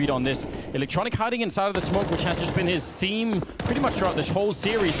pretty good read on this. Electronic hiding inside of the smoke, which has just been his theme pretty much throughout this whole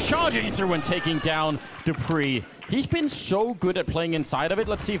series. Charging through and taking down Dupree. He's been so good at playing inside of it.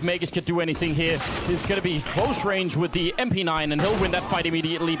 Let's see if Magisk could do anything here. It's going to be close range with the MP9, and he'll win that fight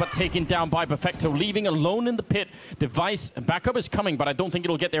immediately, but taken down by Perfecto, leaving alone in the pit. Device backup is coming, but I don't think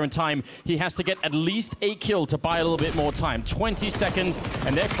it'll get there in time. He has to get at least a kill to buy a little bit more time. 20 seconds,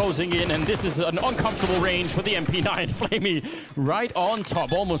 and they're closing in, and this is an uncomfortable range for the MP9. Flamey right on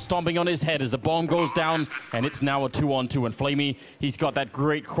top, almost stomping on his head as the bomb goes down, and it's now a 2-on-2. And Flamey, he's got that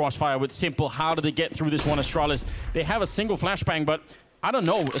great crossfire with Simple. How do they get through this one, Astralis? They have a single flashbang, but I don't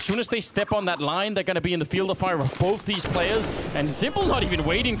know. As soon as they step on that line, they're going to be in the field of fire of both these players. And Simple not even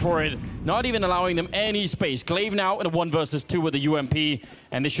waiting for it. Not even allowing them any space. Glaive now in a 1 versus 2 with the UMP.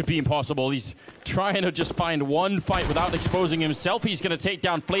 And this should be impossible. He's trying to just find one fight without exposing himself. He's going to take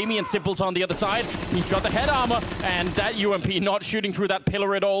down Flamey, and Simple's on the other side. He's got the head armor. And that UMP not shooting through that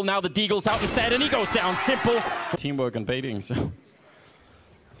pillar at all. Now the Deagle's out instead, and he goes down. Simple. Teamwork and baiting, so...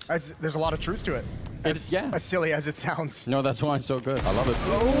 There's a lot of truth to it. As silly as it sounds. No, that's why it's so good. I love it.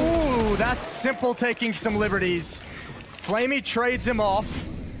 Oh, that's Simple taking some liberties. Flamey trades him off,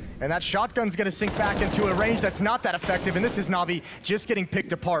 and that shotgun's going to sink back into a range that's not that effective, and this is Navi just getting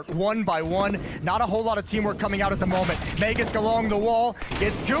picked apart one by one. Not a whole lot of teamwork coming out at the moment. Magisk along the wall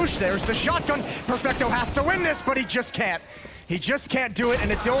gets Goosh. There's the shotgun. Perfecto has to win this, but he just can't. He just can't do it,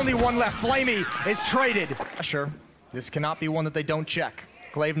 and it's the only one left. Flamey is traded. Sure. This cannot be one that they don't check.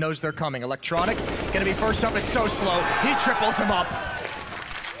 Glaive knows they're coming. Electronic, gonna be first up. It's so slow. He triples him up.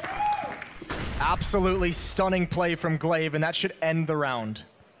 Absolutely stunning play from Glaive, and that should end the round.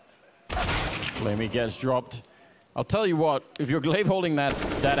 Flamey gets dropped. I'll tell you what, if you're Glaive holding that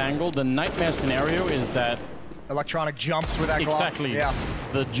angle, the nightmare scenario is that... Electronic jumps with that Glock. Exactly. Yeah.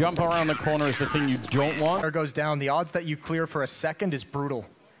 The jump around the corner is the thing you don't want. There goes down. The odds that you clear for a second is brutal.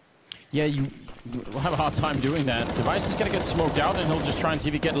 Yeah, you have a hard time doing that. Device is going to get smoked out, and he'll just try and see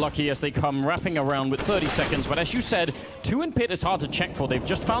if he can get lucky as they come wrapping around with 30 seconds. But as you said, 2 in pit is hard to check for. They've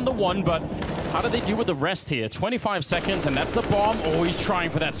just found the 1, but how do they do with the rest here? 25 seconds, and that's the bomb. Oh, he's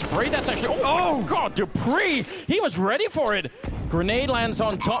trying for that spray. That's actually... Oh, God, Dupree! He was ready for it. Grenade lands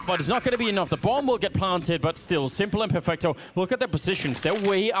on top, but it's not going to be enough. The bomb will get planted, but still, Simple and Perfecto, look at their positions. They're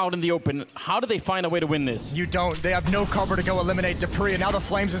way out in the open. How do they find a way to win this? You don't. They have no cover to go eliminate Dupree, and now the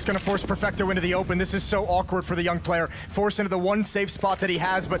Flames is going to force Perfecto into the open. This is so awkward for the young player. Force into the one safe spot that he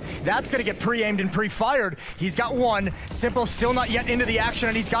has, but that's going to get pre-aimed and pre-fired. He's got 1. Simple still not yet into the action,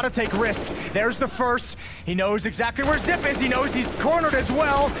 and he's got to take risks. There's the first. He knows exactly where Zip is. He knows he's cornered as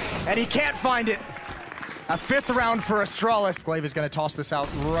well, and he can't find it. A 5th round for Astralis. Glaive is going to toss this out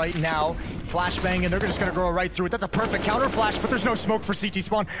right now. Flashbang, and they're just going to go right through it. That's a perfect counter flash, but there's no smoke for CT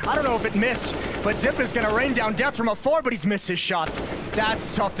spawn. I don't know if it missed, but Zip is going to rain down death from afar, but he's missed his shots.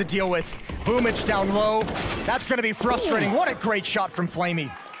 That's tough to deal with. Boomich down low. That's going to be frustrating. What a great shot from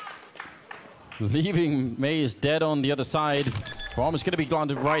Flamey. Leaving Maze dead on the other side. Bomb is going to be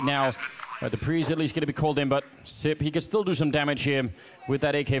planted right now. The Pre is at least going to be called in, but Sip, he can still do some damage here with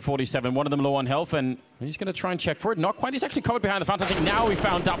that AK-47. One of them low on health, and he's going to try and check for it. Not quite. He's actually covered behind the fountain. I think now he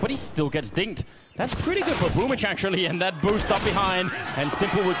found out, but he still gets dinked. That's pretty good for Boomich, actually, and that boost up behind, and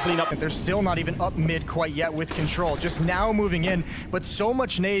Simple would clean up. They're still not even up mid quite yet with control. Just now moving in, but so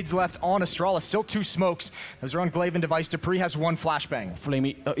much nades left on Astralis. Still 2 smokes. Those are on Glaive and Device. Dupree has 1 flashbang.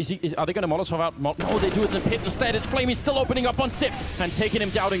 Flamey, are they going to Molotov out? No, they do it in the pit instead. It's Flamey still opening up on Sip and taking him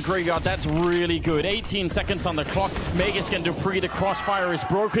down in Graveyard. That's really good. 18 seconds on the clock. Magus and Dupree, the crossfire is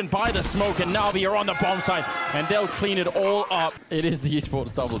broken by the smoke, and Na'Vi are on the bomb site, and they'll clean it all up. It is the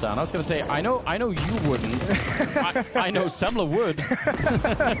esports double down. I was going to say, I know you wouldn't. I know Semler would.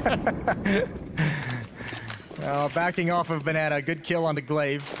 Backing off of Banana. Good kill onto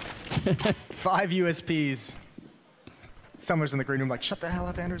Glaive. 5 USPs. Semler's in the green room like, shut the hell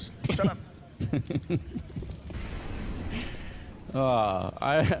up, Anders. Shut up.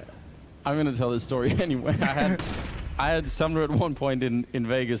 I'm going to tell this story anyway. I had Semler at one point in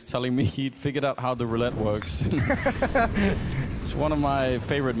Vegas telling me he'd figured out how the roulette works. It's one of my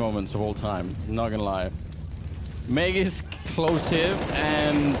favorite moments of all time, not gonna lie. Magus close here,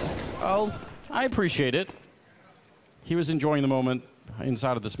 and well, I appreciate it. He was enjoying the moment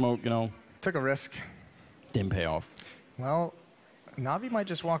inside of the smoke, you know. Took a risk. Didn't pay off. Well, Na'Vi might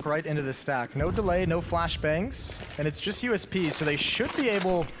just walk right into the stack. No delay, no flashbangs, and it's just USPs, so they should be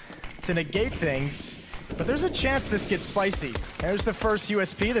able to negate things. But there's a chance this gets spicy. There's the first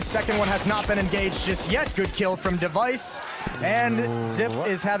USP. The second one has not been engaged just yet. Good kill from Device. And Zip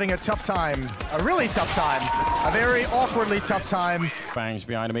is having a tough time. A really tough time. A very awkwardly tough time. Bangs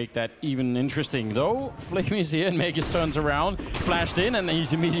behind to make that even interesting, though. Flame is here, and Magus turns around, flashed in, and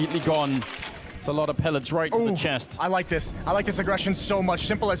he's immediately gone. It's a lot of pellets right to the chest. I like this. I like this aggression so much.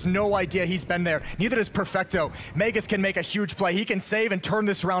 Simple has no idea he's been there. Neither does Perfecto. Magus can make a huge play. He can save and turn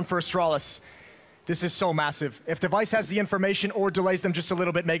this around for Astralis. This is so massive. If Device has the information or delays them just a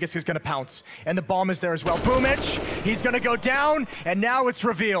little bit, Magus is going to pounce. And the bomb is there as well. Boomich, he's going to go down, and now it's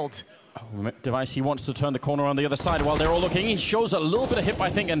revealed. Oh, Device, he wants to turn the corner on the other side while they're all looking. He shows a little bit of hip, I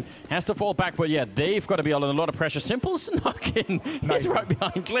think, and has to fall back. But yeah, they've got to be under a lot of pressure. Simple snuck in. He's right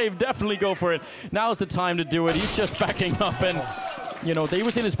behind Glaive. Definitely go for it. Now's the time to do it. He's just backing up, and, you know, they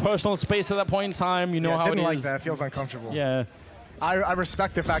was in his personal space at that point in time. You know how it is. Didn't like that. It feels uncomfortable. Yeah. I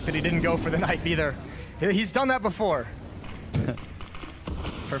respect the fact that he didn't go for the knife either. He's done that before.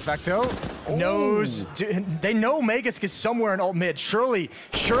 Perfecto knows. They know Magus is somewhere in alt mid. Surely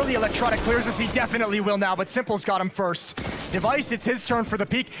Electronic clears this. He definitely will now, but Simple's got him first. Device, it's his turn for the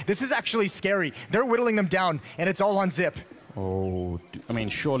peak. This is actually scary. They're whittling them down, and it's all on Zip. Oh, I mean,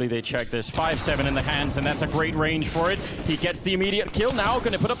 surely they check this. 5-7 in the hands, and that's a great range for it. He gets the immediate kill now,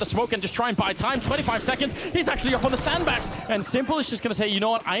 going to put up the smoke and just try and buy time. 25 seconds, he's actually up on the sandbags, and Simple is just going to say, you know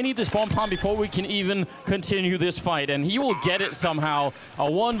what, I need this bomb pump before we can even continue this fight, and he will get it somehow. A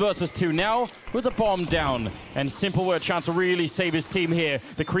 1 versus 2 now with the bomb down, and Simple with a chance to really save his team here.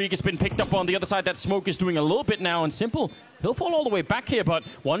 The Krieg has been picked up on the other side. That smoke is doing a little bit now, and Simple He'll fall all the way back here, but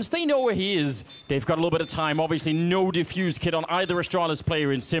once they know where he is, they've got a little bit of time. Obviously, no diffuse kit on either Astralis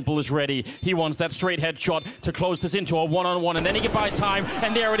player, and Simple is ready. He wants that straight headshot to close this into a one-on-one, and then he can buy time,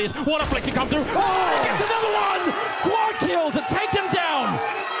 and there it is. What a flick to come through. Oh, he gets another one! Quad kill to take them down!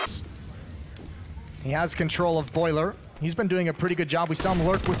 He has control of Boiler. He's been doing a pretty good job. We saw him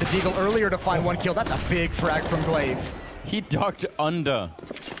lurk with the Deagle earlier to find one kill. That's a big frag from Glaive. He ducked under.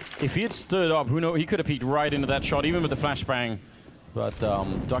 If he had stood up, who knows, he could have peeked right into that shot, even with the flashbang. But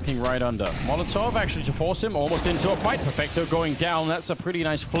ducking right under. Molotov actually to force him almost into a fight. Perfecto going down. That's a pretty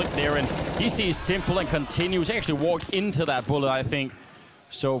nice flick there. And he sees Simple and continues. He actually walked into that bullet, I think.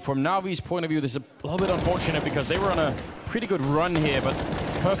 So from Navi's point of view, this is a little bit unfortunate because they were on a pretty good run here. But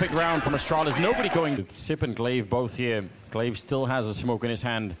perfect round from Astralis. Nobody going. Sip and Glaive both here. Glaive still has a smoke in his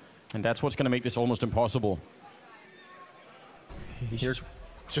hand. And that's what's going to make this almost impossible. Here's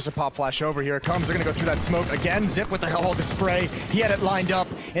it's just a pop flash over. Here it comes. They're going to go through that smoke again. Zip with the hell the spray. He had it lined up.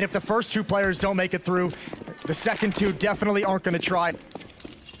 And if the first two players don't make it through, the second two definitely aren't going to try.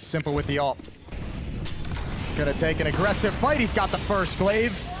 Simple with the ult. Going to take an aggressive fight. He's got the first.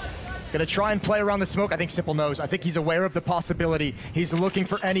 Glaive going to try and play around the smoke. I think Simple knows. I think he's aware of the possibility. He's looking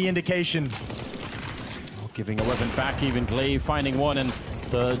for any indication. Giving a weapon back, even Glaive finding one, and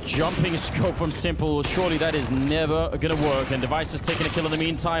the jumping scope from Simple, surely that is never going to work. And Device is taking a kill in the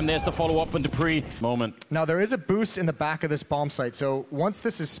meantime. There's the follow-up on Dupree. Moment. Now, there is a boost in the back of this bomb site, so once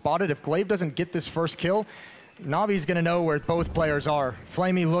this is spotted, if Glaive doesn't get this first kill, Navi's going to know where both players are.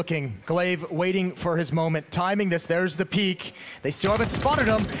 Flamey looking, Glaive waiting for his moment, timing this. There's the peek. They still haven't spotted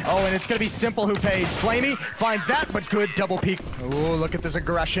him. Oh, and it's going to be Simple who pays. Flamey finds that, but good double peek. Oh, look at this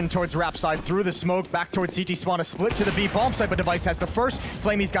aggression towards Rap side. Through the smoke, back towards CT spawn. A split to the B bomb site, but Device has the first.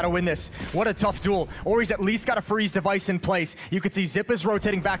 Flamey's got to win this. What a tough duel. Or he's at least got to freeze Device in place. You could see Zip is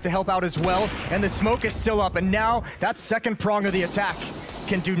rotating back to help out as well, and the smoke is still up. And now that second prong of the attack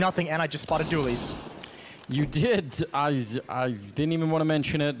can do nothing. And I just spotted dualies. You did. I didn't even want to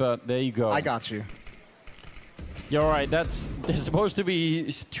mention it, but there you go. I got you. You're right. There's supposed to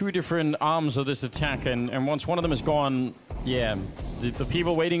be two different arms of this attack, and once one of them is gone, yeah, the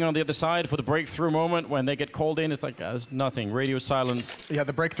people waiting on the other side for the breakthrough moment when they get called in, it's like there's nothing. Radio silence. Yeah,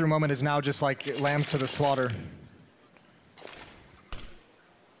 the breakthrough moment is now just like lambs to the slaughter.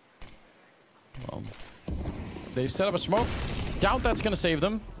 Well, they've set up a smoke. Doubt that's going to save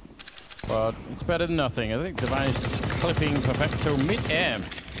them. But it's better than nothing. I think Device clipping Perfecto mid-air.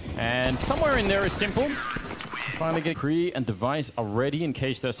 And somewhere in there is Simple. Finally get Kree and Device are ready in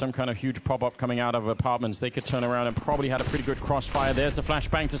case there's some kind of huge pop-up coming out of apartments. They could turn around and probably had a pretty good crossfire. There's the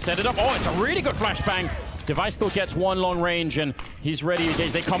flashbang to set it up. Oh, it's a really good flashbang. Device still gets one long range, and he's ready in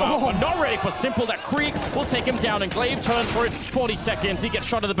case they come out. But not ready for Simple. That Creek will take him down, and Glaive turns for it. 40 seconds. He gets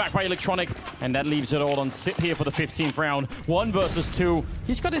shot in the back by Electronic, and that leaves it all on Sip here for the 15th round. 1 versus 2.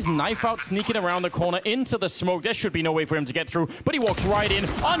 He's got his knife out, sneaking around the corner into the smoke. There should be no way for him to get through, but he walks right in,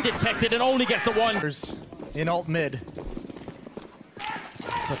 undetected, and only gets the one. In alt mid.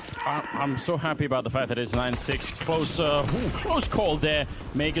 So, I'm so happy about the fact that it's 9-6. Close call there.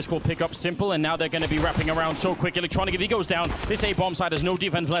 Magus will pick up Simple, and now they're going to be wrapping around so quick. Electronic, if he goes down, this A-bomb side has no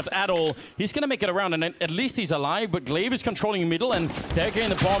defense left at all. He's going to make it around, and at least he's alive, but Glaive is controlling middle, and they're getting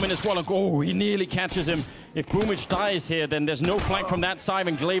the bomb in as well. And, oh, he nearly catches him. If Boomich dies here, then there's no flank from that side,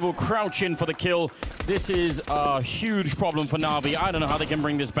 and Glaive will crouch in for the kill. This is a huge problem for Na'Vi. I don't know how they can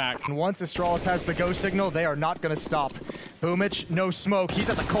bring this back. And once Astralis has the go signal, they are not going to stop. Boomich, no smoke. He's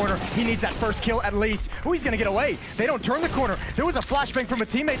at the corner. He needs that first kill at least. Oh, he's going to get away. They don't turn the corner. There was a flashbang from a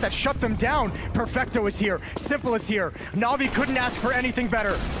teammate that shut them down. Perfecto is here. Simple is here. Na'Vi couldn't ask for anything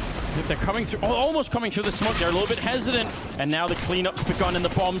better. They're coming through, almost coming through the smoke. They're a little bit hesitant. And now the cleanup's begun in the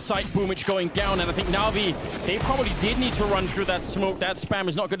bomb site. Boomich going down. And I think Na'Vi, they probably did need to run through that smoke. That spam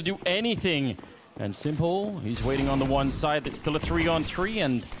is not going to do anything. And Simple, he's waiting on the one side. It's still a 3-on-3,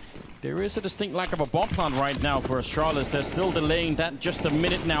 and there is a distinct lack of a bomb plant right now for Astralis. They're still delaying that just a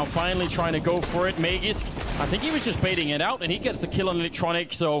minute now, finally trying to go for it. Magisk, I think he was just baiting it out, and he gets the kill on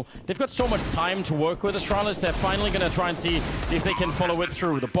Electronic, so they've got so much time to work with Astralis. They're finally going to try and see if they can follow it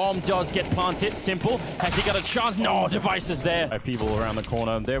through. The bomb does get planted. Simple, has he got a chance? No, Device is there. 5 people around the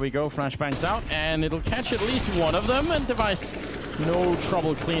corner. There we go, flashbangs out, and it'll catch at least one of them, and Device, no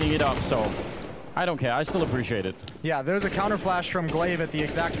trouble cleaning it up, so I don't care. I still appreciate it. Yeah, there's a counter flash from Glaive at the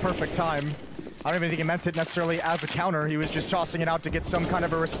exact perfect time. I don't even think he meant it necessarily as a counter. He was just tossing it out to get some kind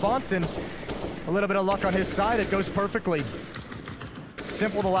of a response, and a little bit of luck on his side. It goes perfectly.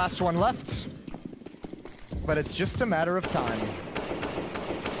 Simple, the last one left. But it's just a matter of time.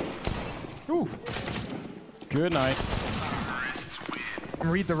 Ooh. Good night. And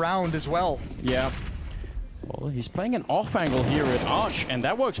read the round as well. Yeah. Well, Well, he's playing an off angle here at Arch, and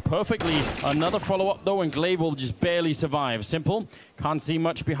that works perfectly. Another follow-up, though, and Glaive will just barely survive. Simple. Can't see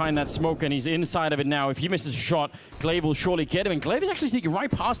much behind that smoke, and he's inside of it now. If he misses a shot, Glaive will surely get him, and Glaive is actually sneaking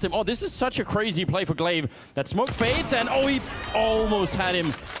right past him. Oh, this is such a crazy play for Glaive. That smoke fades, and oh, he almost had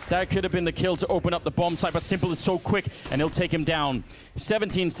him. That could have been the kill to open up the bomb site, but Simple is so quick, and he'll take him down.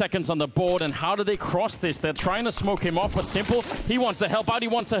 17 seconds on the board, and how do they cross this? They're trying to smoke him off, but Simple, he wants to help out. He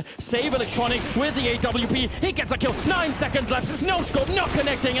wants to save Electronic with the AWP. He gets a kill. 9 seconds left. No scope, not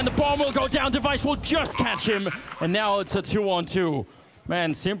connecting, and the bomb will go down. Device will just catch him, and now it's a 2-on-2.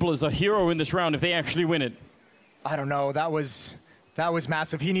 Man, Simple is a hero in this round if they actually win it. I don't know. That was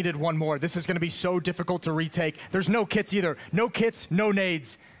massive. He needed one more. This is going to be so difficult to retake. There's no kits either. No kits, no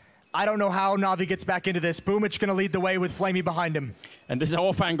nades. I don't know how Na'Vi gets back into this. Boomich going to lead the way with Flamey behind him. And this is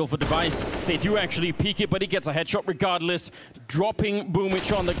off angle for Device. They do actually peek it, but he gets a headshot regardless. Dropping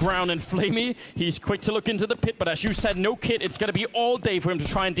Boomich on the ground, and Flamey, he's quick to look into the pit, but as you said, no kit. It's going to be all day for him to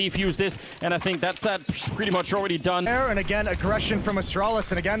try and defuse this, and I think that's pretty much already done. And again, aggression from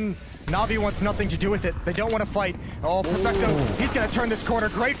Astralis, and again, Na'Vi wants nothing to do with it. They don't want to fight. Oh, Perfecto, he's going to turn this corner.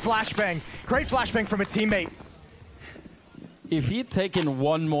 Great flashbang. Great flashbang from a teammate. If he'd taken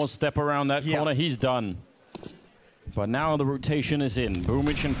one more step around that corner, he's done. But now the rotation is in.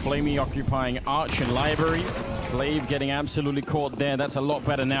 Boomich and Flamey occupying Arch and Library. Glaive getting absolutely caught there. That's a lot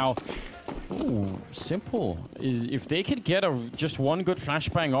better now. Ooh, Simple. If they could get just one good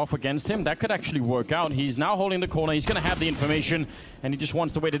flashbang off against him, that could actually work out. He's now holding the corner. He's going to have the information, and he just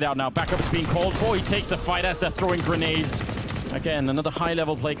wants to wait it out now. Backup is being called for. He takes the fight as they're throwing grenades. Again, another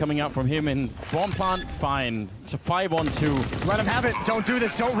high-level play coming out from him in bomb plant. Fine. It's a 5-on-2. Let him have it. Don't do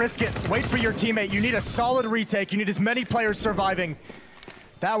this. Don't risk it. Wait for your teammate. You need a solid retake. You need as many players surviving.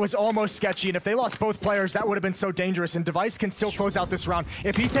 That was almost sketchy, and if they lost both players, that would have been so dangerous, and Device can still close out this round.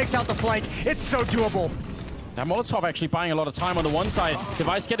 If he takes out the flank, it's so doable. That Molotov actually buying a lot of time on the one side.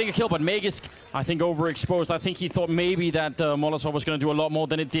 Device getting a kill, but Magisk, I think, overexposed. I think he thought maybe that Molotov was going to do a lot more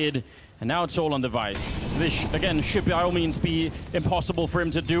than it did. And now it's all on Device. This, again, should by all means be impossible for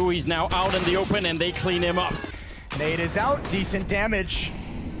him to do. He's now out in the open, and they clean him up. Nade is out. Decent damage.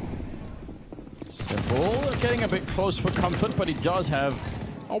 Simple. Getting a bit close for comfort, but he does have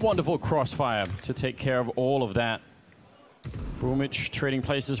a wonderful crossfire to take care of all of that. Boomich trading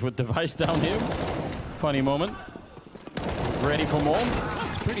places with Device down here. Funny moment. Ready for more.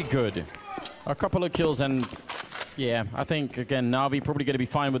 It's pretty good. A couple of kills, and yeah, I think, again, Na'Vi probably going to be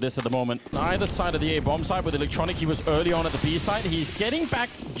fine with this at the moment. Either side of the A bomb side with Electronic, he was early on at the B side. He's getting back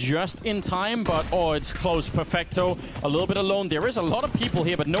just in time, but oh, it's close. Perfecto, a little bit alone. There is a lot of people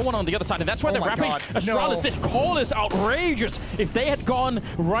here, but no one on the other side, and that's why they're wrapping. Astralis, no. This call is outrageous. If they had gone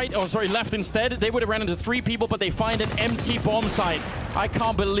left instead, they would have ran into 3 people, but they find an empty bomb site. I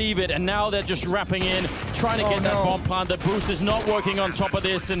can't believe it, and now they're just wrapping in, trying to get that bomb plant. The boost is not working on top of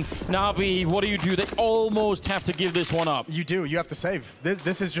this, and Na'Vi, what do? They almost have to give this one up. You do. You have to save.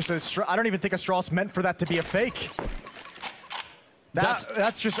 This is just I don't even think Astralis meant for that to be a fake.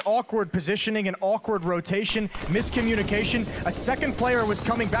 That's just awkward positioning and awkward rotation, miscommunication. A second player was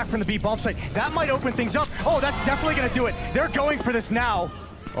coming back from the B bomb site. That might open things up. Oh, that's definitely going to do it. They're going for this now.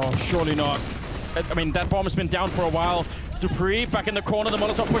 Oh, surely not. I mean, that bomb has been down for a while. Dupree back in the corner, the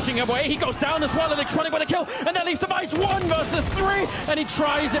Molotov pushing him away. He goes down as well, Electronic with a kill, and that leaves Device 1 versus 3, and he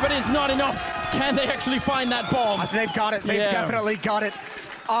tries it, but it's not enough. Can they actually find that bomb? They've got it. They've definitely got it.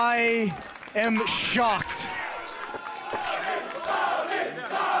 I am shocked.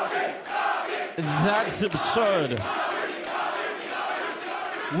 That's absurd.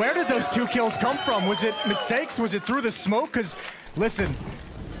 Where did those 2 kills come from? Was it mistakes? Was it through the smoke? Because, listen,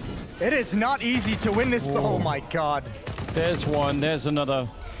 it is not easy to win this. Oh my God. There's one, there's another.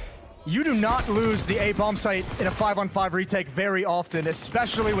 You do not lose the A bomb site in a 5-on-5 retake very often,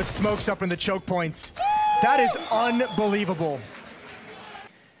 especially with smokes up in the choke points. That is unbelievable.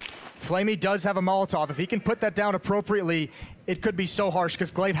 Flamey does have a Molotov. If he can put that down appropriately, it could be so harsh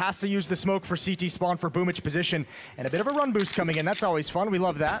because Glaive has to use the smoke for CT spawn for Boomich position. And a bit of a run boost coming in. That's always fun. We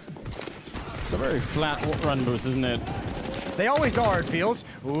love that. It's a very flat run boost, isn't it? They always are, it feels.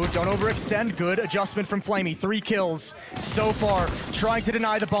 Ooh, don't overextend. Good adjustment from Flamey. 3 kills so far. Trying to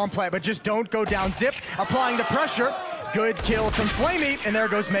deny the bomb plant, but just don't go down. Zip, applying the pressure. Good kill from Flamey, and there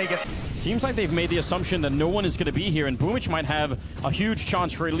goes Megas. Seems like they've made the assumption that no one is going to be here, and Boomich might have a huge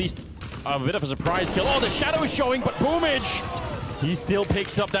chance for at least a bit of a surprise kill. Oh, the shadow is showing, but Boomich, he still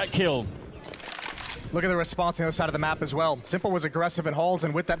picks up that kill. Look at the response on the other side of the map as well. Simple was aggressive in halls,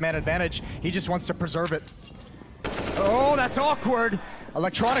 and with that man advantage, he just wants to preserve it. Oh, that's awkward.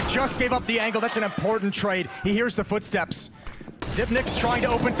 Electronic just gave up the angle. That's an important trade. He hears the footsteps. Zipnik's trying to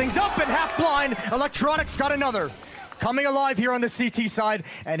open things up and half blind. Electronics got another. Coming alive here on the CT side,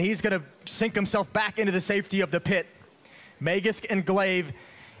 and he's gonna sink himself back into the safety of the pit. Magisk and Glaive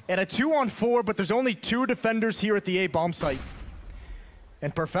at a 2-on-4, but there's only 2 defenders here at the A bomb site.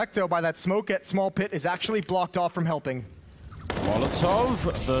 And Perfecto, by that smoke at small pit, is actually blocked off from helping.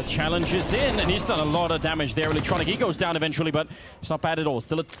 Molotov, the challenge is in, and he's done a lot of damage there. Electronic, he goes down eventually, but it's not bad at all.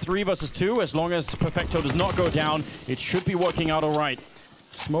 Still at 3 versus 2. As long as Perfecto does not go down, it should be working out all right.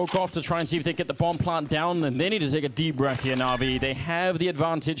 Smoke off to try and see if they get the bomb plant down, and they need to take a deep breath here, Na'Vi. They have the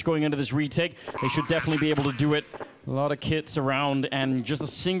advantage going into this retake. They should definitely be able to do it. A lot of kits around, and just a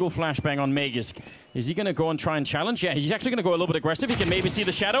single flashbang on Magisk. Is he going to go and try and challenge? Yeah, he's actually going to go a little bit aggressive. He can maybe see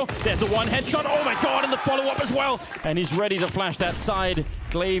the shadow. There's the one headshot. Oh my god, and the follow-up as well. And he's ready to flash that side.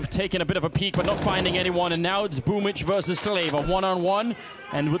 Glaive taking a bit of a peek, but not finding anyone. And now it's Boomich versus Glaive, a one-on-one.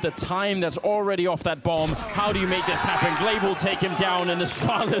 And with the time that's already off that bomb, how do you make this happen? Glaive will take him down, and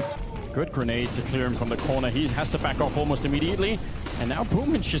Astralis. Good grenade to clear him from the corner. He has to back off almost immediately. And now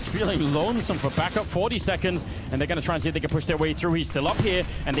Boomich is feeling lonesome for backup. 40 seconds, and they're going to try and see if they can push their way through. He's still up here,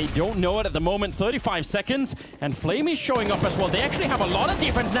 and they don't know it at the moment. 35 seconds, and Flamey's showing up as well. They actually have a lot of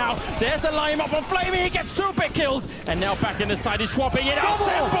defense now. There's the line up on Flamey. He gets 2 big kills, and now back in the side. He's swapping it out.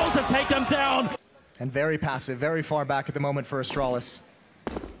 Simple to take them down. And very passive, very far back at the moment for Astralis.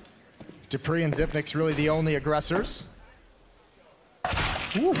 Dupree and Zipnik's really the only aggressors.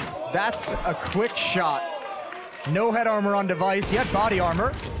 Ooh, that's a quick shot. No head armor on device, he had body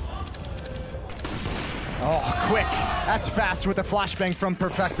armor. Oh, quick. That's fast with a flashbang from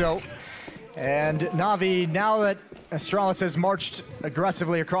Perfecto. And Na'Vi, now that Astralis has marched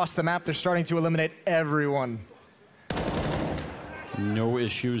aggressively across the map, they're starting to eliminate everyone. No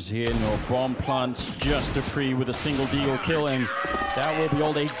issues here, no bomb plants, just Dupree with a single deagle kill, and that will be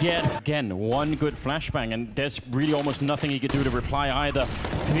all they get. Again, 1 good flashbang, and there's really almost nothing he could do to reply either.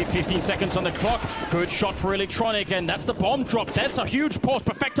 15 seconds on the clock. Good shot for Electronic, and that's the bomb drop. That's a huge pause.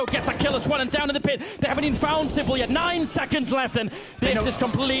 Perfecto gets a kill as well, and down in the pit. They haven't even found Simple yet. 9 seconds left, and this is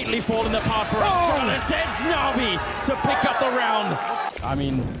completely falling apart for Astralis. It's Na'Vi to pick up the round. I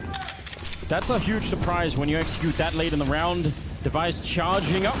mean, that's a huge surprise when you execute that late in the round. Device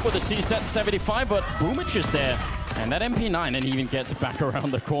charging up with a CSET 75, but Boomich is there. And that MP9, and he even gets back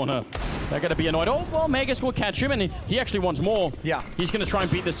around the corner. They're going to be annoyed. Oh, well, Magisk will catch him, and he actually wants more. Yeah. He's going to try and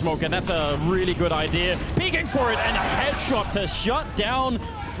beat the smoke, and that's a really good idea. Peeking for it, and a headshot to shut down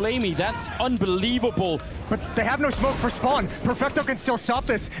Flamey. That's unbelievable. But they have no smoke for spawn. Perfecto can still stop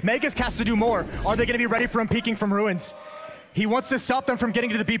this. Magisk has to do more. Are they going to be ready for him peeking from ruins? He wants to stop them from getting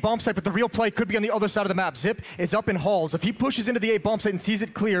to the B bomb site, but the real play could be on the other side of the map. Zip is up in halls. If he pushes into the A bomb site and sees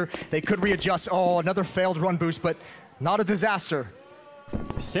it clear, they could readjust. Oh, another failed run boost, but not a disaster.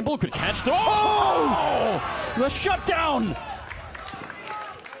 Simple could catch the... Oh! The shutdown!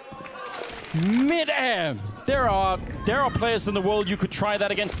 Mid-air. There are players in the world you could try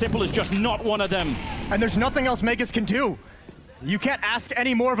that against. Simple is just not one of them. And there's nothing else Magisk can do. You can't ask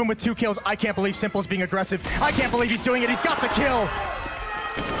any more of him with 2 kills. I can't believe Simple's being aggressive. I can't believe he's doing it. He's got the kill.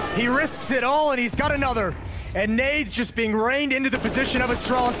 He risks it all, and he's got another. And nades just being rained into the position of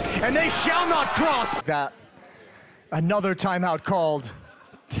Astralis, and they shall not cross. That. Another timeout called.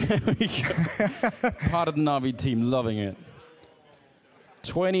 Part of the Na'Vi team loving it.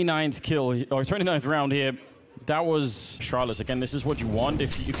 29th kill, or 29th round here. That was Astralis. Again, this is what you want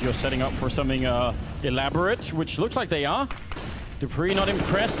if you're setting up for something elaborate, which looks like they are. Dupree not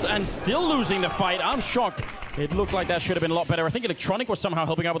impressed and still losing the fight. I'm shocked. It looked like that should have been a lot better. I think Electronic was somehow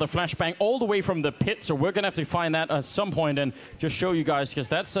helping out with a flashbang all the way from the pit, so we're going to have to find that at some point and just show you guys, because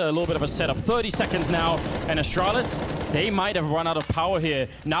that's a little bit of a setup. 30 seconds now, and Astralis, they might have run out of power here.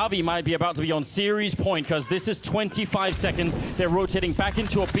 Na'Vi might be about to be on series point, because this is 25 seconds. They're rotating back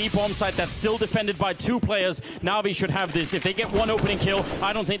into a B bomb site that's still defended by 2 players. Na'Vi should have this. If they get 1 opening kill,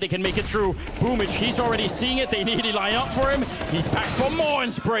 I don't think they can make it through. Boomich, he's already seeing it. They nearly line up for him. He's back for more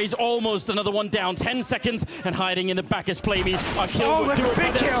and sprays almost another one down. 10 seconds, and hiding in the back is Flamey. A kill would do it,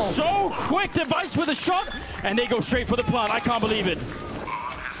 but they're so quick. Device with a shot, and they go straight for the plant. I can't believe it.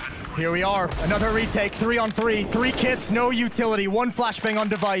 Here we are, another retake, 3 on 3. 3 kits, no utility, 1 flashbang on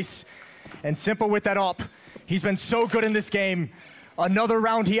device. And Simple with that op. He's been so good in this game. Another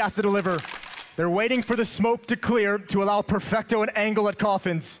round he has to deliver. They're waiting for the smoke to clear to allow Perfecto an angle at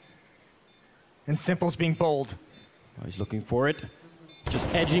coffins. And Simple's being bold. Oh, he's looking for it.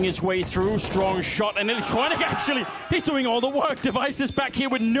 Just edging his way through, strong shot, and Electronic actually, he's doing all the work. Device is back here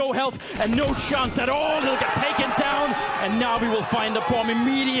with no health and no chance at all. He'll get taken down, and Navi will find the bomb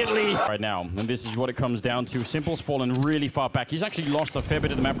immediately. Right now, and this is what it comes down to. Simple's fallen really far back. He's actually lost a fair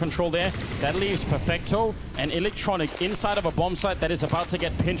bit of the map control there. That leaves Perfecto and Electronic inside of a bomb site that is about to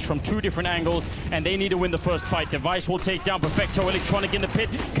get pinched from 2 different angles, and they need to win the first fight. Device will take down Perfecto. Electronic in the pit.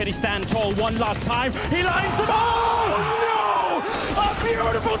 Can he stand tall one last time? He lines them all! No! A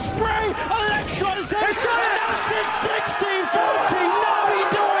beautiful spray! Electron says,